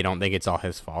they don't think it's all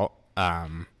his fault.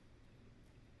 And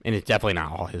it's definitely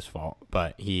not all his fault,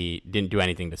 but he didn't do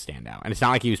anything to stand out. And it's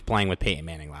not like he was playing with Peyton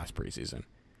Manning last preseason.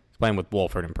 He's playing with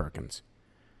Wolford and Perkins.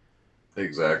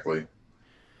 Exactly.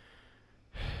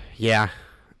 Yeah.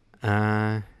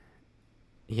 Yeah.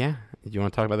 Do you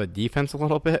want to talk about the defense a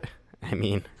little bit? I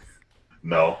mean...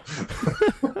 No.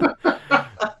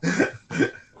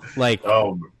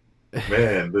 Oh,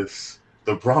 man,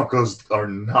 the Broncos are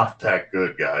not that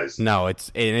good, guys. No,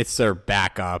 it's their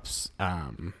backups.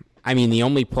 I mean, the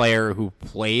only player who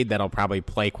played that'll probably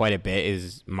play quite a bit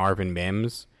is Marvin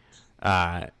Mims,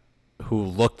 who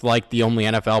looked like the only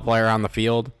NFL player on the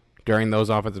field during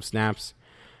those offensive snaps.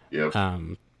 Yep. I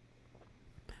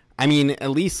mean,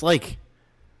 at least like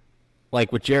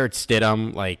with Jarrett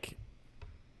Stidham, I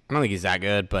don't think he's that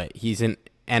good, but he's an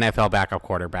NFL backup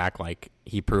quarterback.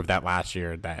 He proved that last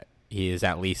year that he is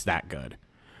at least that good.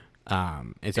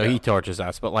 And so he torches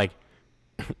us. But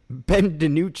Ben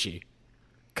DiNucci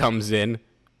comes in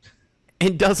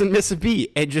and doesn't miss a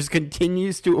beat and just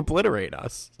continues to obliterate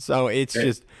us. So it's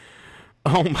just,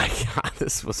 oh my God,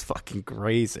 this was fucking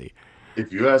crazy.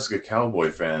 If you ask a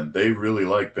Cowboy fan, they really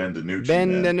like Ben DiNucci.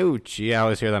 DiNucci. I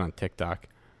always hear that on TikTok.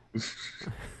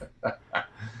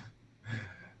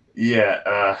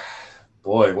 Yeah,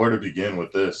 boy, where to begin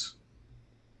with this?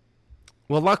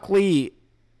 Well, luckily,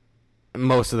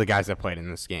 most of the guys that played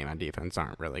in this game on defense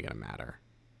aren't really going to matter.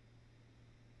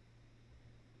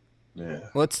 Yeah.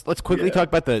 Let's quickly talk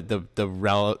about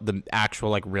the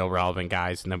actual real relevant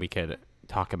guys, and then we could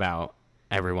talk about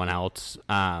everyone else.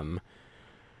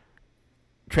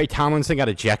 Trey Tomlinson got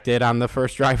ejected on the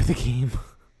first drive of the game.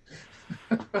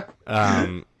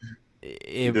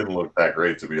 It didn't look that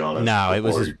great, to be honest. No, it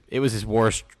was his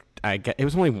worst.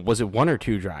 Was it one or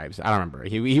two drives? I don't remember.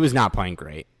 He was not playing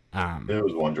great. It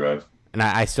was one drive, and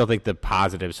I still think the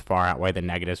positives far outweigh the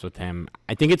negatives with him.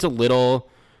 I think it's a little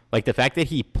the fact that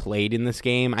he played in this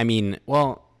game. I mean,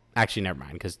 well, actually, never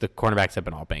mind, because the cornerbacks have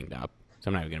been all banged up, so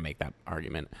I'm not even gonna make that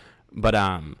argument. But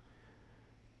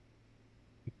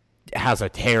has a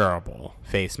terrible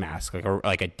face mask,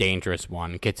 like a dangerous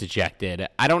one, gets ejected.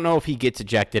 I don't know if he gets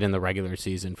ejected in the regular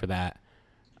season for that.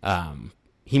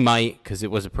 He might, because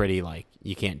it was a pretty,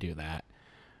 you can't do that.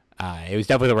 It was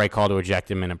definitely the right call to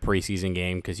eject him in a preseason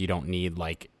game because you don't need,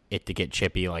 it to get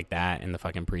chippy like that in the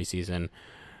fucking preseason.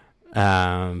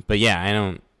 But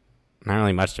yeah, not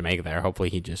really much to make there. Hopefully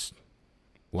he just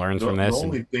learns from this. The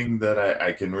only thing that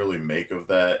I can really make of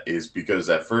that is because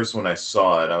at first when I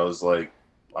saw it, I was like,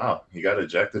 wow, he got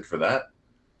ejected for that.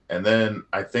 And then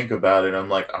I think about it, I'm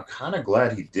like, I'm kind of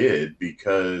glad he did,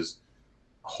 because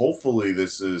hopefully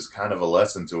this is kind of a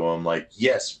lesson to him.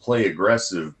 Yes, play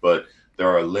aggressive, but there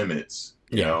are limits,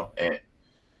 you know, and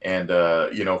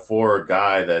for a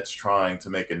guy that's trying to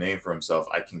make a name for himself,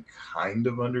 I can kind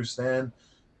of understand,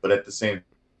 but at the same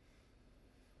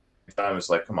time,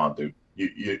 it's come on, dude,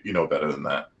 you know better than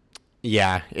that.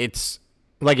 Yeah, it's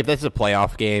if that's a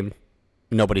playoff game,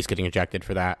 nobody's getting ejected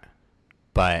for that,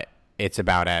 but it's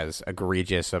about as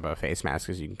egregious of a face mask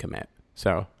as you can commit.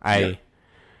 So I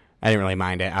didn't really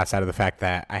mind it, outside of the fact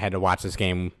that I had to watch this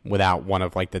game without one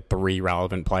of the three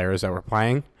relevant players that were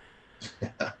playing.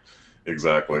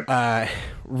 Exactly. After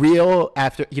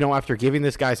giving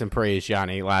this guy some praise,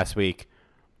 Johnny, last week,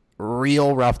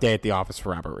 real rough day at the office for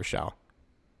Robert Rochelle.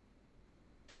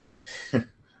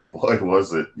 Boy,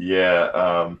 was it.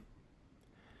 Yeah.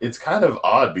 It's kind of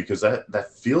odd because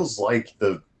that feels like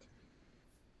the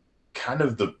kind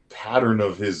of the pattern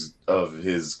of his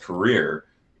career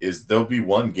is there'll be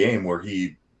one game where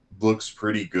he looks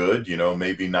pretty good,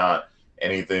 maybe not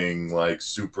anything like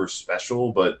super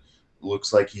special, but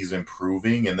looks like he's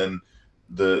improving, and then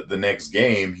the next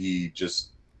game he just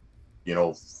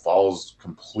falls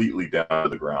completely down to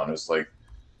the ground. It's like,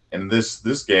 and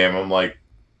this game I'm like,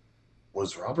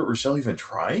 was Robert Rochelle even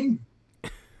trying?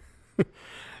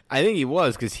 I think he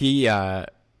was because he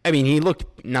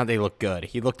looked, not they looked good.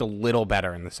 He looked a little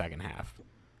better in the second half.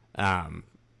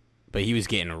 But he was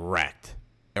getting wrecked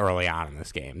early on in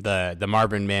this game. The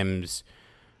Marvin Mims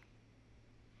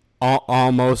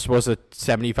almost was a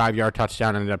 75-yard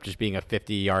touchdown, ended up just being a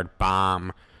 50-yard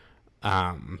bomb.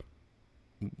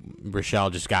 Rochelle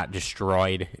just got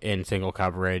destroyed in single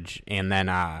coverage. And then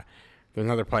there's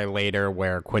another play later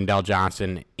where Quindell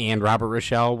Johnson and Robert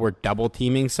Rochelle were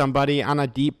double-teaming somebody on a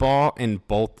deep ball, and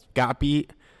both got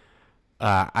beat.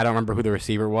 I don't remember who the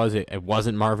receiver was. It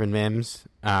wasn't Marvin Mims.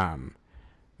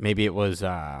 Maybe it was,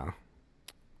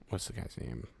 what's the guy's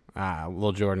name?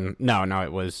 Lil Jordan. No,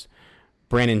 it was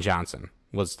Brandon Johnson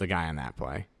was the guy on that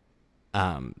play.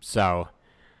 So,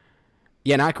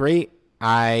 yeah, not great.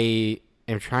 I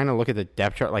am trying to look at the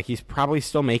depth chart. Like, he's probably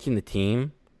still making the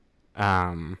team.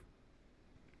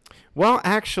 Well,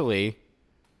 actually,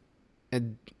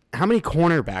 how many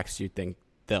cornerbacks do you think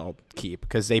they'll keep?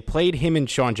 Because they played him and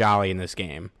Sean Jolly in this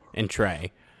game, and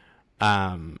Trey.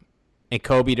 And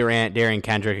Kobe Durant, Darian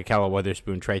Kendrick, Akella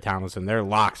Witherspoon, Trey Tomlinson, they're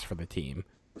locks for the team.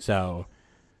 So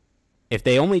if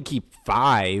they only keep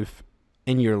 5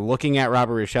 and you're looking at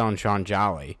Robert Rochelle and Sean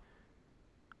Jolly,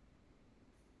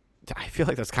 I feel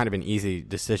like that's kind of an easy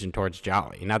decision towards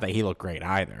Jolly. Not that he looked great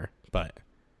either, but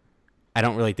I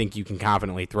don't really think you can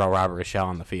confidently throw Robert Rochelle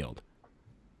on the field.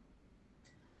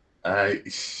 I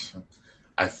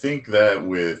think that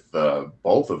with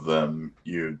both of them,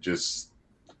 you're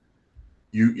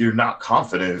not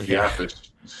confident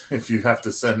if you have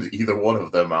to send either one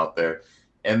of them out there.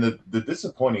 And the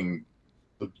disappointing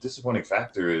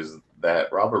factor is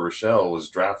that Robert Rochelle was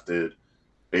drafted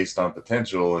based on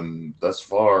potential, and thus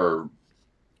far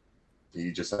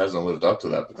he just hasn't lived up to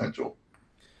that potential.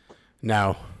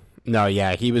 No,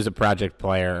 yeah, he was a project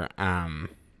player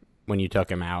when you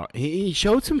took him out. He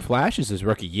showed some flashes his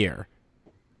rookie year,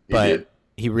 but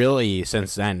he really,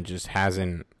 since then, just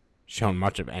hasn't shown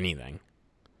much of anything,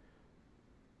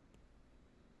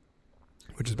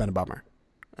 which has been a bummer.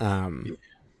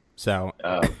 So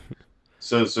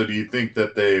do you think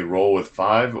that they roll with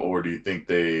 5, or do you think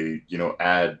they,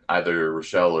 add either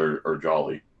Rochelle or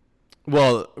Jolly?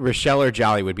 Well, Rochelle or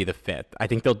Jolly would be the 5th. I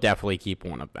think they'll definitely keep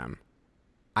one of them.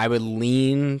 I would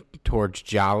lean towards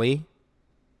Jolly,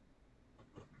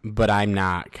 but I'm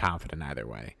not confident either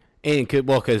way.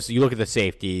 Because you look at the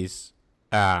safeties,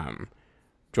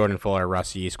 Jordan Fuller,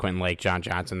 Russ Yeast, Quentin Lake, John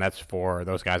Johnson, that's 4.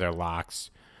 Those guys are locks.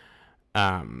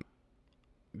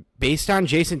 Based on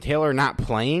Jason Taylor not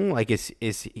playing, like, is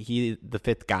he the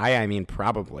 5th guy? I mean,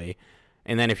 probably.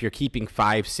 And then if you're keeping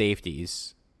 5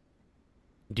 safeties,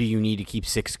 do you need to keep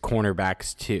 6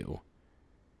 cornerbacks too?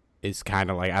 Is kind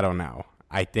of like, I don't know.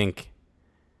 I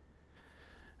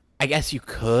guess you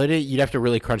could. You'd have to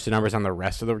really crunch the numbers on the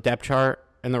rest of the depth chart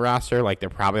in the roster. Like, they're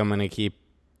probably going to keep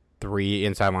 3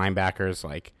 inside linebackers.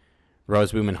 Like,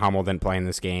 Roseboom and Hummel didn't play in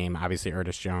this game. Obviously,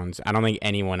 Ernest Jones. I don't think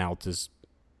anyone else is.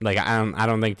 Like, I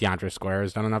don't think DeAndre Square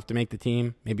has done enough to make the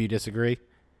team. Maybe you disagree?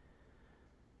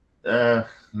 No,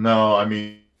 I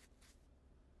mean,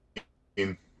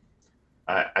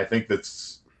 I think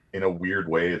that's, in a weird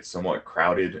way, it's somewhat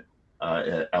crowded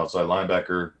outside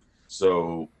linebacker.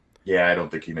 So, yeah, I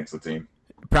don't think he makes the team.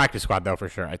 Practice squad, though, for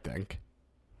sure, I think.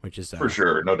 Which is for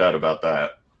sure, no doubt about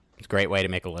that. It's a great way to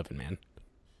make a living, man.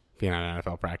 Being on an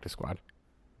NFL practice squad.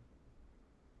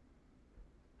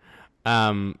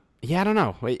 Yeah, I don't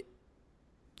know.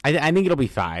 I think it'll be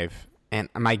 5, and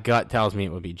my gut tells me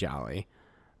it would be Jolly.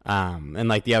 And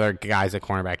like the other guys at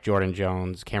cornerback, Jordan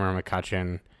Jones, Cameron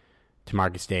McCutcheon,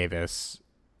 Tamarcus Davis,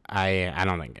 I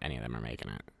don't think any of them are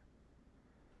making it.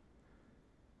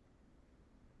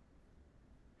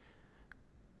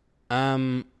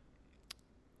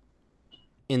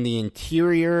 In the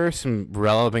interior, some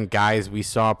relevant guys we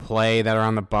saw play that are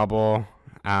on the bubble.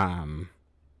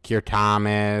 Keir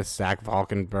Thomas, Zach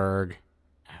Valkenburg.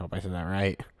 I hope I said that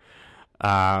right.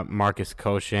 Marcus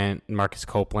Copeland.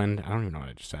 I don't even know what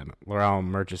I just said. Laurel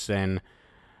Murchison.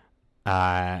 Who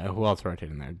else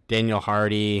rotated in there? Daniel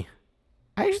Hardy.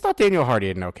 I just thought Daniel Hardy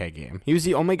had an okay game. He was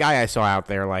the only guy I saw out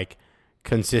there, like,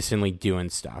 consistently doing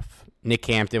stuff. Nick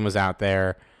Hampton was out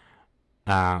there.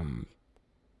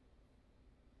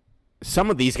 Some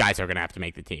of these guys are going to have to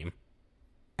make the team.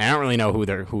 I don't really know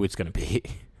who it's going to be.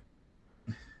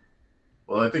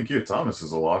 Well, I think Thomas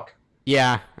is a lock.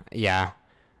 Yeah.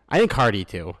 I think Hardy,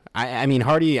 too. I mean,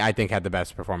 Hardy, I think, had the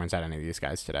best performance out of any of these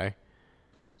guys today.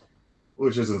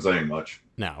 Which isn't saying much.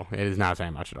 No, it is not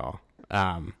saying much at all.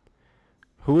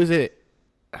 Who is it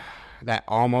that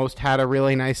almost had a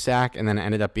really nice sack and then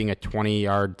ended up being a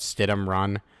 20-yard Stidham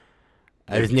run?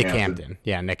 It was Nick Hampton.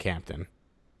 Yeah, Nick Hampton.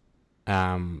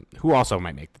 Who also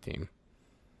might make the team.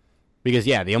 Because,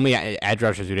 yeah, the only edge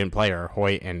rushers who didn't play are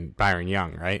Hoyt and Byron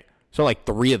Young, right? So, like,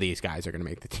 3 of these guys are going to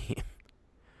make the team.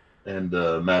 And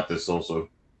Mathis also.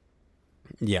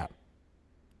 Yeah.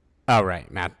 Oh, right.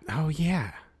 Matt. Oh,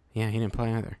 yeah. Yeah, he didn't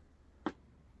play either.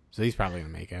 So he's probably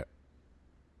going to make it.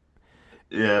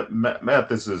 Yeah,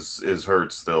 Mathis is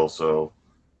hurt still, so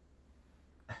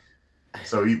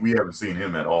we haven't seen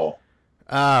him at all.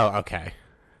 Oh, okay.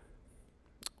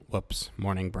 Whoops,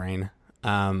 morning brain.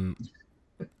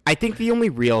 I think the only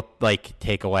real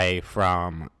takeaway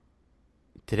from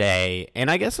today,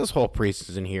 and I guess this whole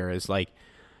preseason here, is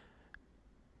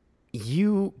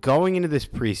you going into this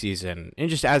preseason, and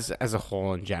just as a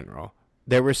whole in general,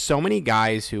 there were so many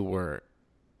guys who were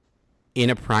in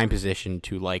a prime position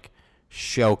to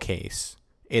showcase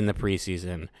in the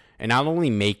preseason and not only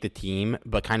make the team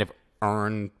but kind of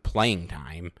earn playing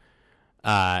time.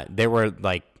 There were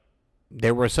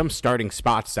some starting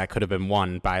spots that could have been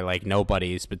won by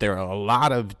nobodies, but there are a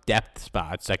lot of depth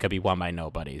spots that could be won by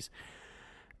nobodies.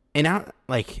 And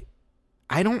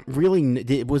I don't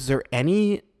really, was there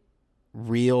any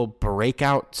real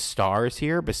breakout stars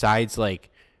here besides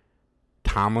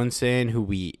Tomlinson, who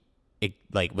was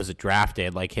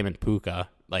drafted, him and Puka?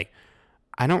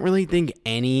 I don't really think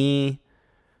any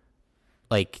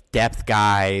depth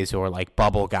guys or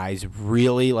bubble guys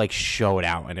really showed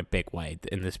out in a big way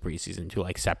in this preseason to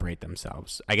separate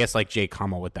themselves. I guess Jake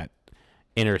Hummel with that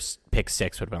inner pick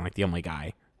 6 would have been the only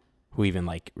guy who even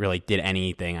really did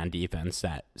anything on defense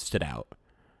that stood out.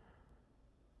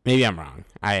 Maybe I'm wrong.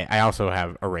 I also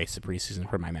have erased the preseason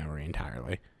from my memory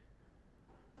entirely.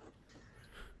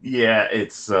 Yeah,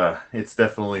 it's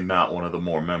definitely not one of the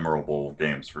more memorable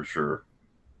games for sure.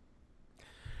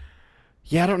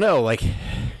 Yeah, I don't know.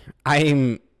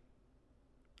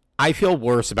 I feel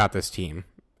worse about this team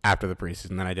after the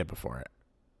preseason than I did before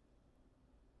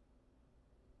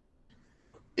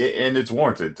it. And it's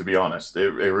warranted, to be honest.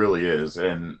 It really is.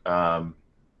 And I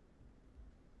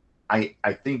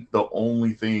think the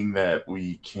only thing that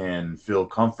we can feel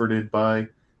comforted by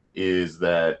is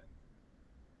that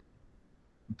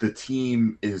the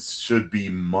team should be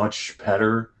much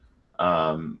better.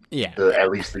 At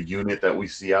least the unit that we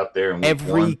see out there. In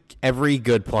every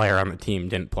good player on the team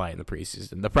didn't play in the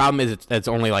preseason. The problem is it's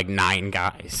only 9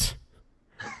 guys.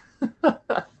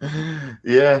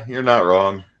 Yeah, you're not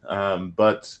wrong.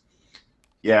 But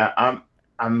yeah,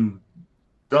 I'm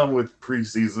done with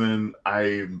preseason.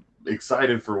 I'm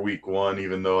excited for week 1,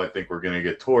 even though I think we're gonna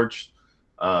get torched.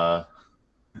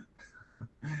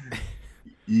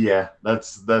 Yeah,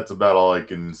 that's about all I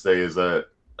can say. Is that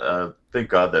thank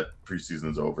God that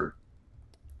preseason's over.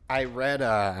 I read.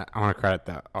 I want to credit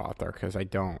the author because I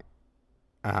don't.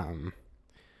 I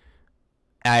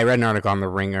read an article on The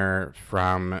Ringer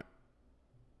from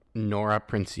Nora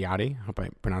Princiati. I hope I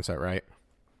pronounced that right.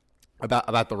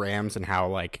 About the Rams and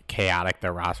how chaotic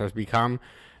their rosters become,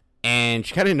 and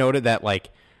she kind of noted that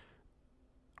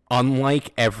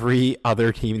unlike every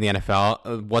other team in the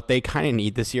NFL, what they kind of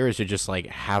need this year is to just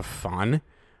have fun,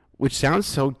 which sounds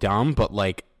so dumb, but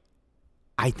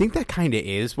I think that kind of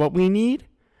is what we need.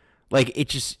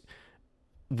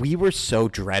 We were so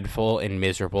dreadful and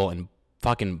miserable and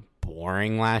fucking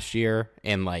boring last year,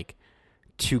 and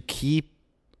to keep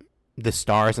the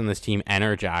stars on this team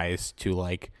energized to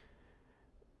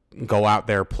go out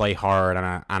there, play hard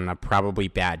on a probably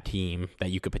bad team that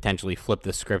you could potentially flip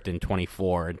the script in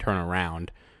 24 and turn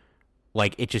around.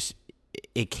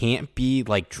 It can't be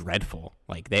dreadful.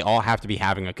 They all have to be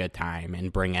having a good time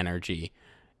and bring energy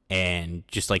and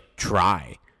just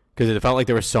try. Because it felt like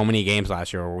there were so many games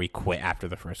last year where we quit after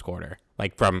the first quarter,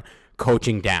 from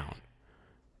coaching down.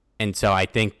 And so I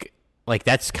think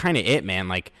that's kind of it, man.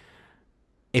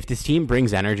 If this team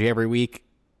brings energy every week,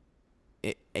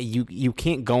 you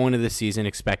can't go into the season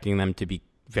expecting them to be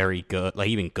very good,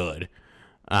 even good.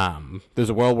 There's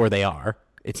a world where they are.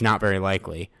 It's not very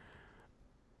likely.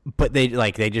 But they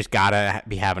just gotta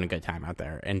be having a good time out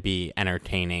there and be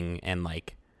entertaining and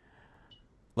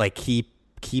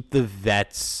keep the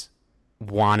vets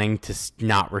wanting to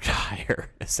not retire,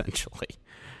 essentially.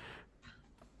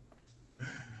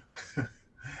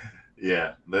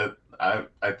 Yeah, that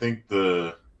I think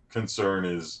the concern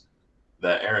is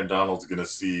that Aaron Donald's going to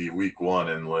see week 1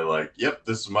 and we're like, yep,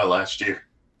 this is my last year.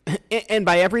 And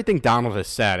by everything Donald has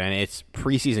said, and it's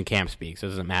preseason camp speak, so it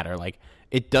doesn't matter. Like,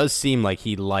 it does seem like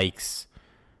he likes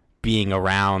being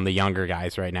around the younger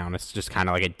guys right now, and it's just kind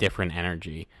of like a different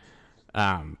energy.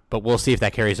 But we'll see if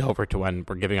that carries over to when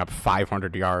we're giving up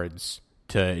 500 yards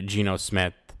to Geno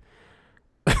Smith.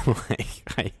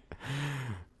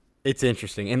 It's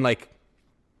interesting, and like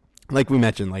we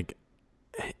mentioned, like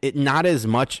it not as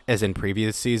much as in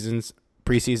previous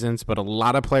preseasons, but a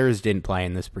lot of players didn't play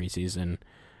in this preseason.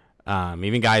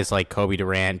 Even guys like Kobe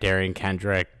Durant, Darian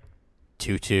Kendrick,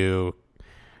 Tutu,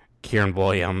 Kieran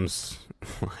Williams,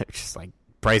 just like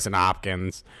Bryson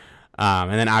Hopkins,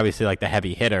 and then obviously like the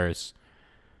heavy hitters.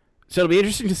 So it'll be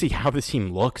interesting to see how this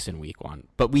team looks in week 1.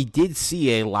 But we did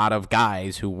see a lot of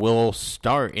guys who will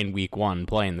start in week 1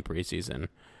 playing the preseason.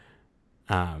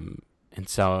 And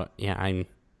so, yeah,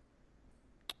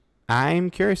 I'm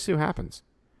curious to see what happens.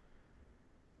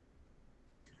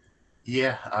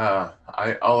 Yeah,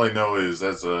 all I know is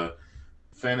as a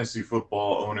fantasy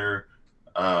football owner,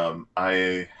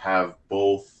 I have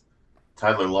both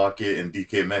Tyler Lockett and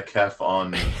DK Metcalf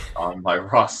on my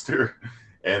roster,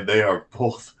 and they are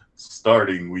both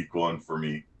starting week 1 for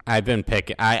me. I've been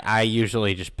picking. I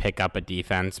usually just pick up a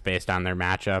defense based on their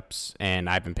matchups, and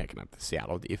I've been picking up the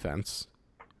Seattle defense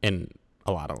in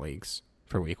a lot of leagues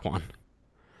for week 1.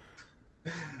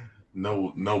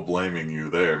 No blaming you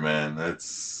there, man.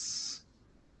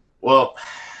 Well,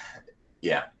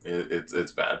 yeah,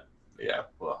 it's bad. Yeah,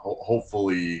 well,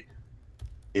 hopefully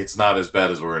it's not as bad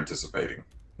as we're anticipating.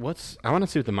 I want to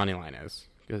see what the money line is,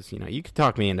 because you could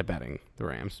talk me into betting the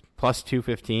Rams plus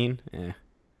 215.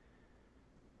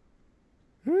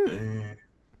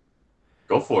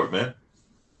 Go for it, man.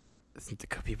 It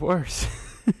could be worse.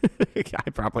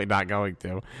 I'm probably not going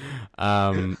to.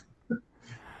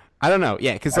 I don't know.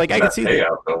 Yeah, because like I could see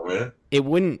it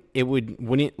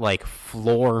wouldn't like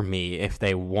floor me if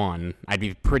they won. I'd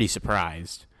be pretty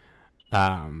surprised. But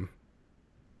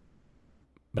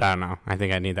I don't know. I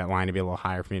think I need that line to be a little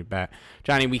higher for me to bet.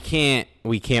 Johnny, we can't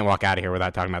walk out of here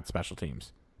without talking about the special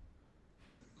teams.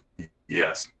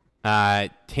 Yes.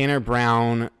 Tanner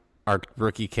Brown, our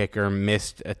rookie kicker,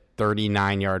 missed a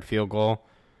 39-yard field goal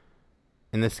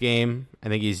in this game. I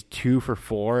think he's 2 for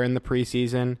 4 in the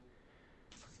preseason.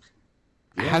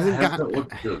 Yeah, hasn't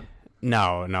looked good.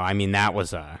 No. I mean, that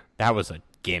was a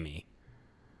gimme.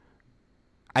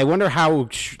 I wonder how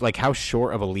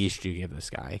short of a leash do you give this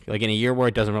guy? Like in a year where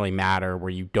it doesn't really matter, where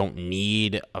you don't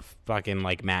need a fucking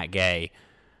like Matt Gay.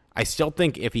 I still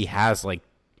think if he has like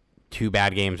 2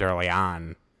 bad games early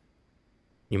on,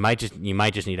 you might just need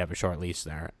to have a short leash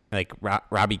there. Like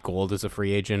Robbie Gould is a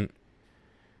free agent.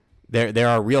 There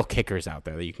are real kickers out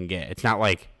there that you can get. It's not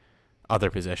like other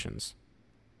positions.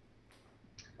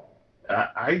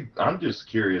 I'm just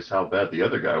curious how bad the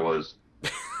other guy was.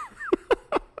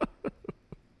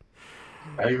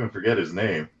 I even forget his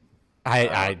name.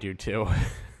 I do too.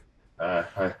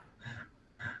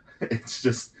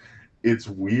 It's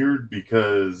weird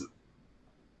because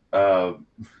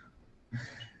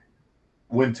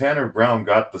when Tanner Brown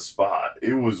got the spot,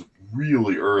 it was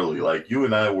really early. Like you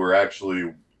and I were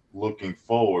actually looking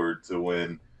forward to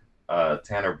when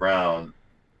Tanner Brown,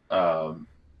 the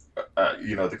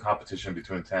competition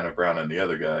between Tanner Brown and the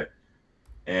other guy,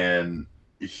 and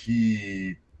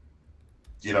he,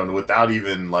 without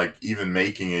even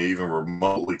making it even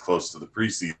remotely close to the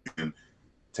preseason,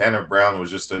 Tanner Brown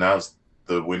was just announced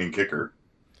the winning kicker.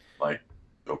 Like,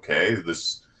 okay,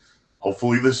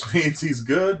 hopefully this means he's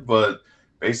good, but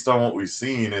based on what we've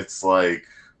seen, it's like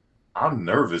I'm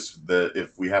nervous that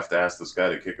if we have to ask this guy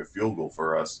to kick a field goal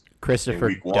for us. Christopher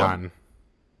in week 1. Dunn.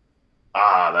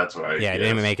 That's right. Yeah, he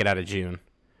didn't even make it out of June.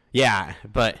 Yeah,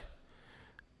 but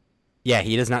yeah,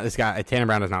 he does not. This guy Tanner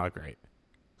Brown does not look great.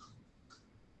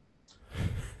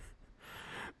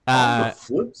 On the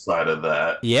flip side of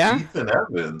that, yeah, Ethan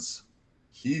Evans,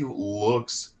 he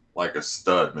looks like a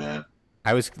stud, man.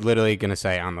 I was literally gonna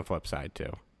say on the flip side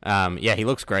too. Yeah, he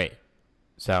looks great.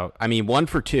 So I mean, 1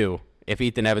 for 2. If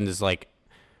Ethan Evans is like,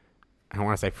 I don't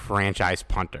want to say franchise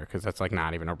punter because that's like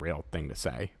not even a real thing to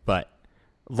say, but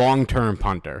long-term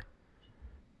punter,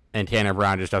 and Tanner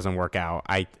Brown just doesn't work out.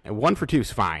 1 for 2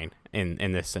 is fine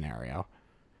in this scenario.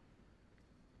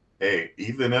 Hey,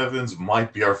 Ethan Evans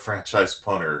might be our franchise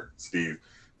punter, Steve.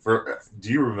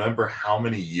 Do you remember how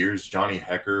many years Johnny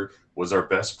Hecker was our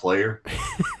best player?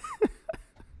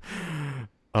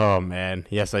 Oh man,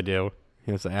 yes I do.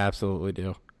 Yes, I absolutely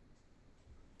do.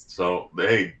 So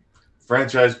hey,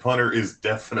 franchise punter is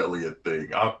definitely a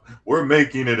thing. We're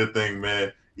making it a thing,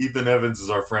 man. Ethan Evans is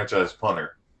our franchise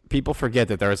punter. People forget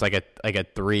that there was like a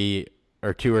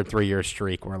 2 or 3 year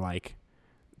streak where like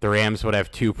the Rams would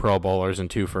have 2 Pro Bowlers and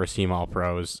 2 first team All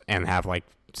Pros and have like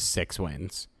 6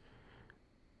 wins.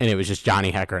 And it was just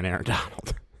Johnny Hekker and Aaron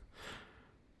Donald.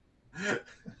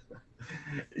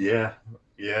 Yeah.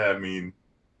 I mean,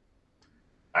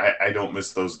 I don't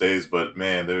miss those days, but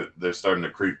man, they're starting to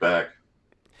creep back.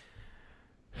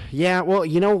 Yeah, well,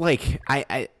 you know, like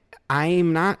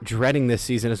I'm not dreading this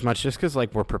season as much just because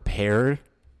like we're prepared.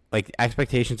 Like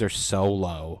expectations are so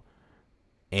low,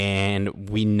 and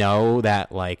we know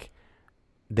that like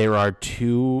there are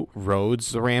 2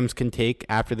 roads the Rams can take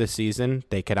after the season.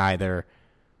 They'll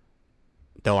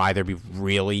either be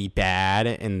really bad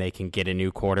and they can get a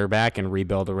new quarterback and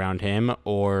rebuild around him,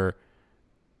 or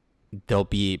they'll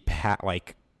be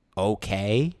like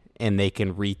okay and they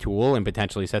can retool and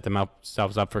potentially set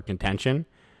themselves up for contention.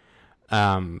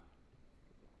 I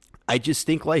just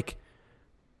think like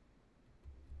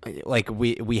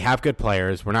we have good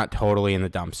players. We're not totally in the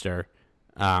dumpster.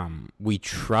 We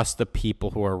trust the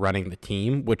people who are running the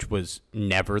team, which was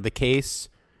never the case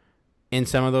in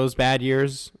some of those bad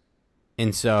years.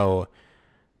 And so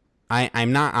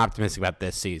I'm not optimistic about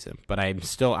this season, but I'm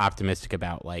still optimistic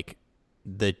about like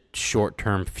the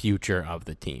short-term future of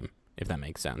the team, if that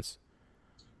makes sense.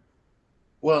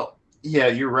 Well, yeah,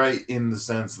 you're right in the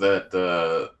sense that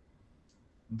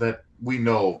that we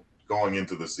know going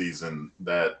into the season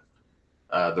that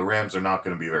the Rams are not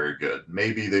going to be very good.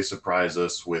 Maybe they surprise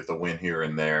us with a win here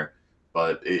and there,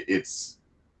 but it's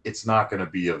not going to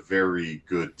be a very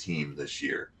good team this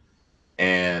year.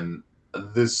 And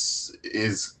this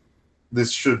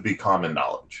should be common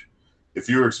knowledge. If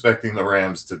you were expecting the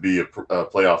Rams to be a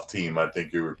playoff team, I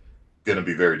think you were going to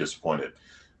be very disappointed.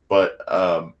 But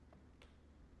I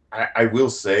will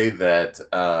say that,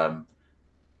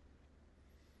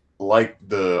 like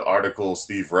the article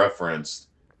Steve referenced,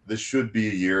 this should be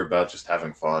a year about just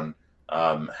having fun,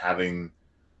 and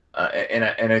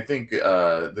I think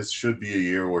this should be a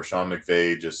year where Sean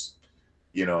McVay just,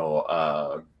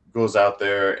 goes out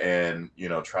there and,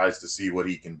 tries to see what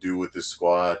he can do with this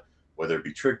squad, whether it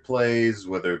be trick plays,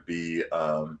 whether it be,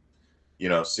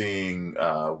 seeing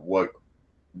what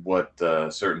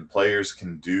certain players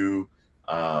can do.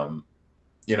 I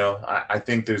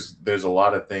think there's a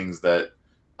lot of things that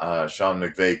Sean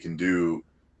McVay can do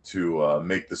to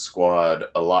make the squad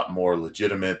a lot more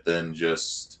legitimate than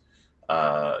just,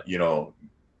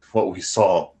 what we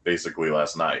saw basically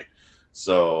last night.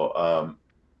 So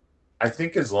I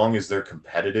think as long as they're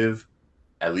competitive,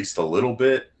 at least a little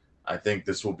bit, I think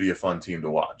this will be a fun team to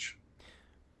watch.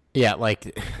 Yeah,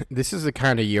 like this is the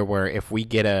kind of year where if we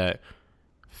get a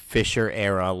Fisher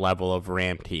era level of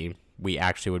Ram team, we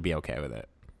actually would be okay with it.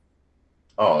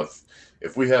 Oh,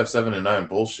 if we have 7-9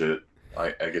 bullshit,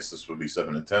 I guess this would be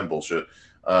 7-10 bullshit.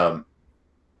 I'm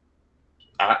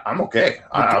okay.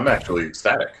 I'm actually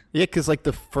ecstatic. Yeah, because like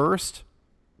the first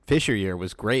Fisher year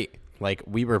was great. Like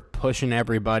we were pushing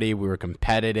everybody. We were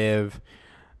competitive.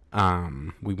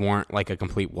 We weren't like a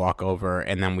complete walkover,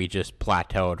 and then we just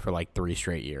plateaued for like 3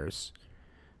 straight years,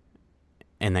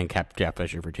 and then kept Jeff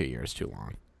Fisher for 2 years too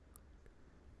long.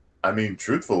 I mean,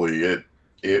 truthfully,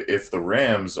 if the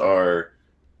Rams are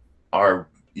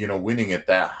winning at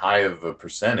that high of a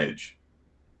percentage,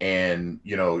 and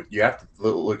you have to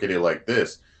look at it like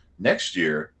this: next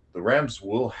year the Rams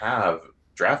will have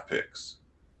draft picks.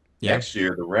 Yeah. Next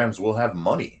year the Rams will have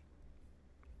money.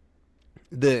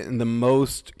 The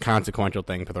most consequential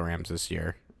thing for the Rams this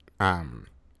year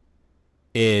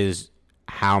is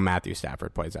how Matthew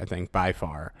Stafford plays, I think, by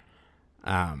far,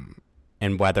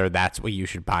 and whether that's what you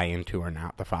should buy into or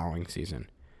not the following season.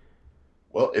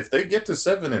 Well, if they get to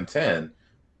 7-10,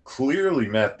 clearly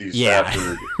Matthew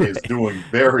Stafford is doing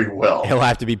very well. He'll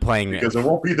have to be playing because it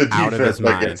won't be the defense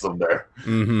that gets them there.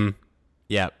 Mm-hmm.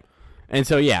 Yep. And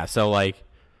so like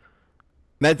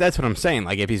that's what I'm saying.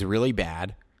 Like if he's really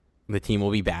bad, the team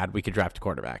will be bad. We could draft a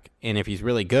quarterback, and if he's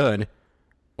really good,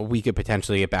 we could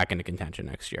potentially get back into contention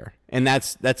next year. And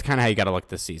that's kind of how you got to look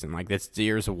this season. Like this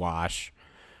year's a wash.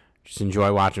 Just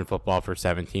enjoy watching football for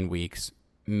 17 weeks,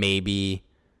 maybe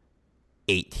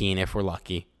 18 if we're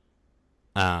lucky.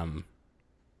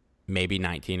 Maybe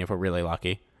 19 if we're really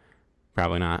lucky.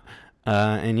 Probably not.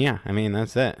 And yeah, I mean,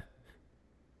 that's it.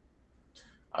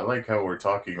 I like how we're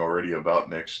talking already about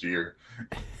next year.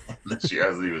 This year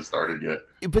hasn't even started yet.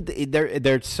 But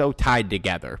they're so tied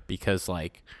together because,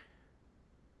 like,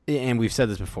 and we've said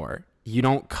this before, you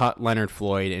don't cut Leonard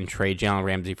Floyd and trade Jalen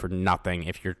Ramsey for nothing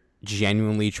if you're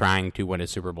genuinely trying to win a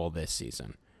Super Bowl this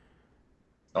season.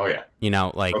 Oh yeah,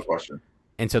 like, no question.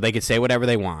 and so they could say whatever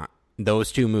they want.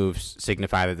 Those two moves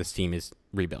signify that this team is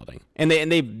rebuilding, and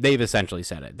they've essentially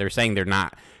said it. They're saying they're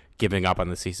not giving up on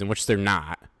the season, which they're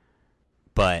not,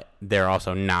 but they're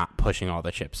also not pushing all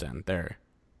the chips in. They're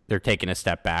taking a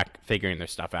step back, figuring their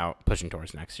stuff out, pushing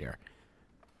towards next year.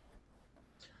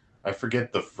 I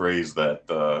forget the phrase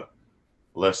that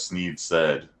Les Snead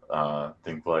said.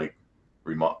 Think like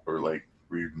remodeling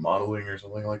or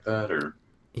something like that, or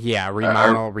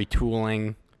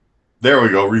Retooling. There we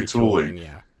go, retooling.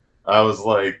 Yeah. I was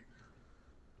like,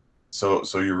 so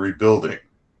you're rebuilding.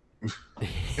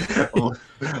 I'm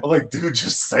like, dude,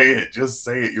 just say it. Just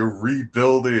say it. You're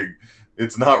rebuilding.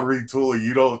 It's not retooling.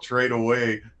 You don't trade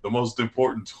away the most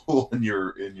important tool in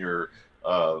your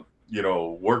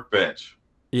workbench.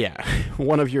 Yeah,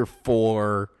 one of your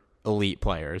 4 elite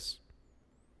players.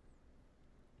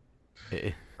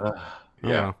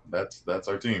 Yeah, that's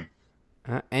our team.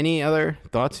 Any other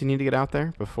thoughts you need to get out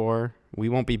there before? We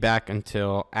won't be back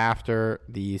until after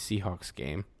the Seahawks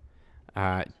game.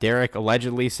 Derek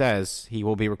allegedly says he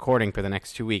will be recording for the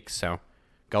next 2 weeks, so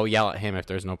go yell at him if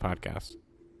there's no podcast.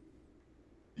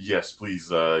 Yes, please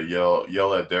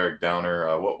yell at Derek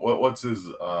Downer. What's his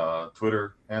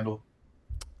Twitter handle?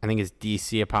 I think it's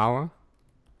DC Apollo.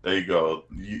 There you go.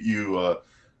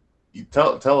 You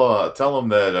tell him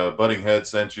that Butting Head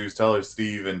sent you. Tell her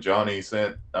Steve and Johnny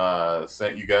sent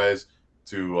you guys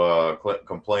to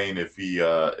complain if he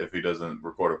doesn't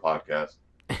record a podcast.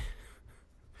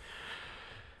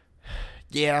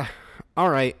 Yeah. All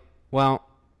right. Well,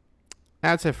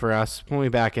 that's it for us. We'll be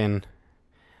back in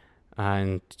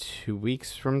 2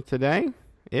 weeks from today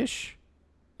ish.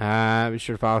 Be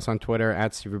sure to follow us on Twitter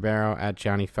at Steve Ribeiro, at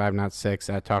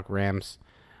Johnny506, at Talk Rams.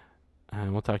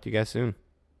 And we'll talk to you guys soon.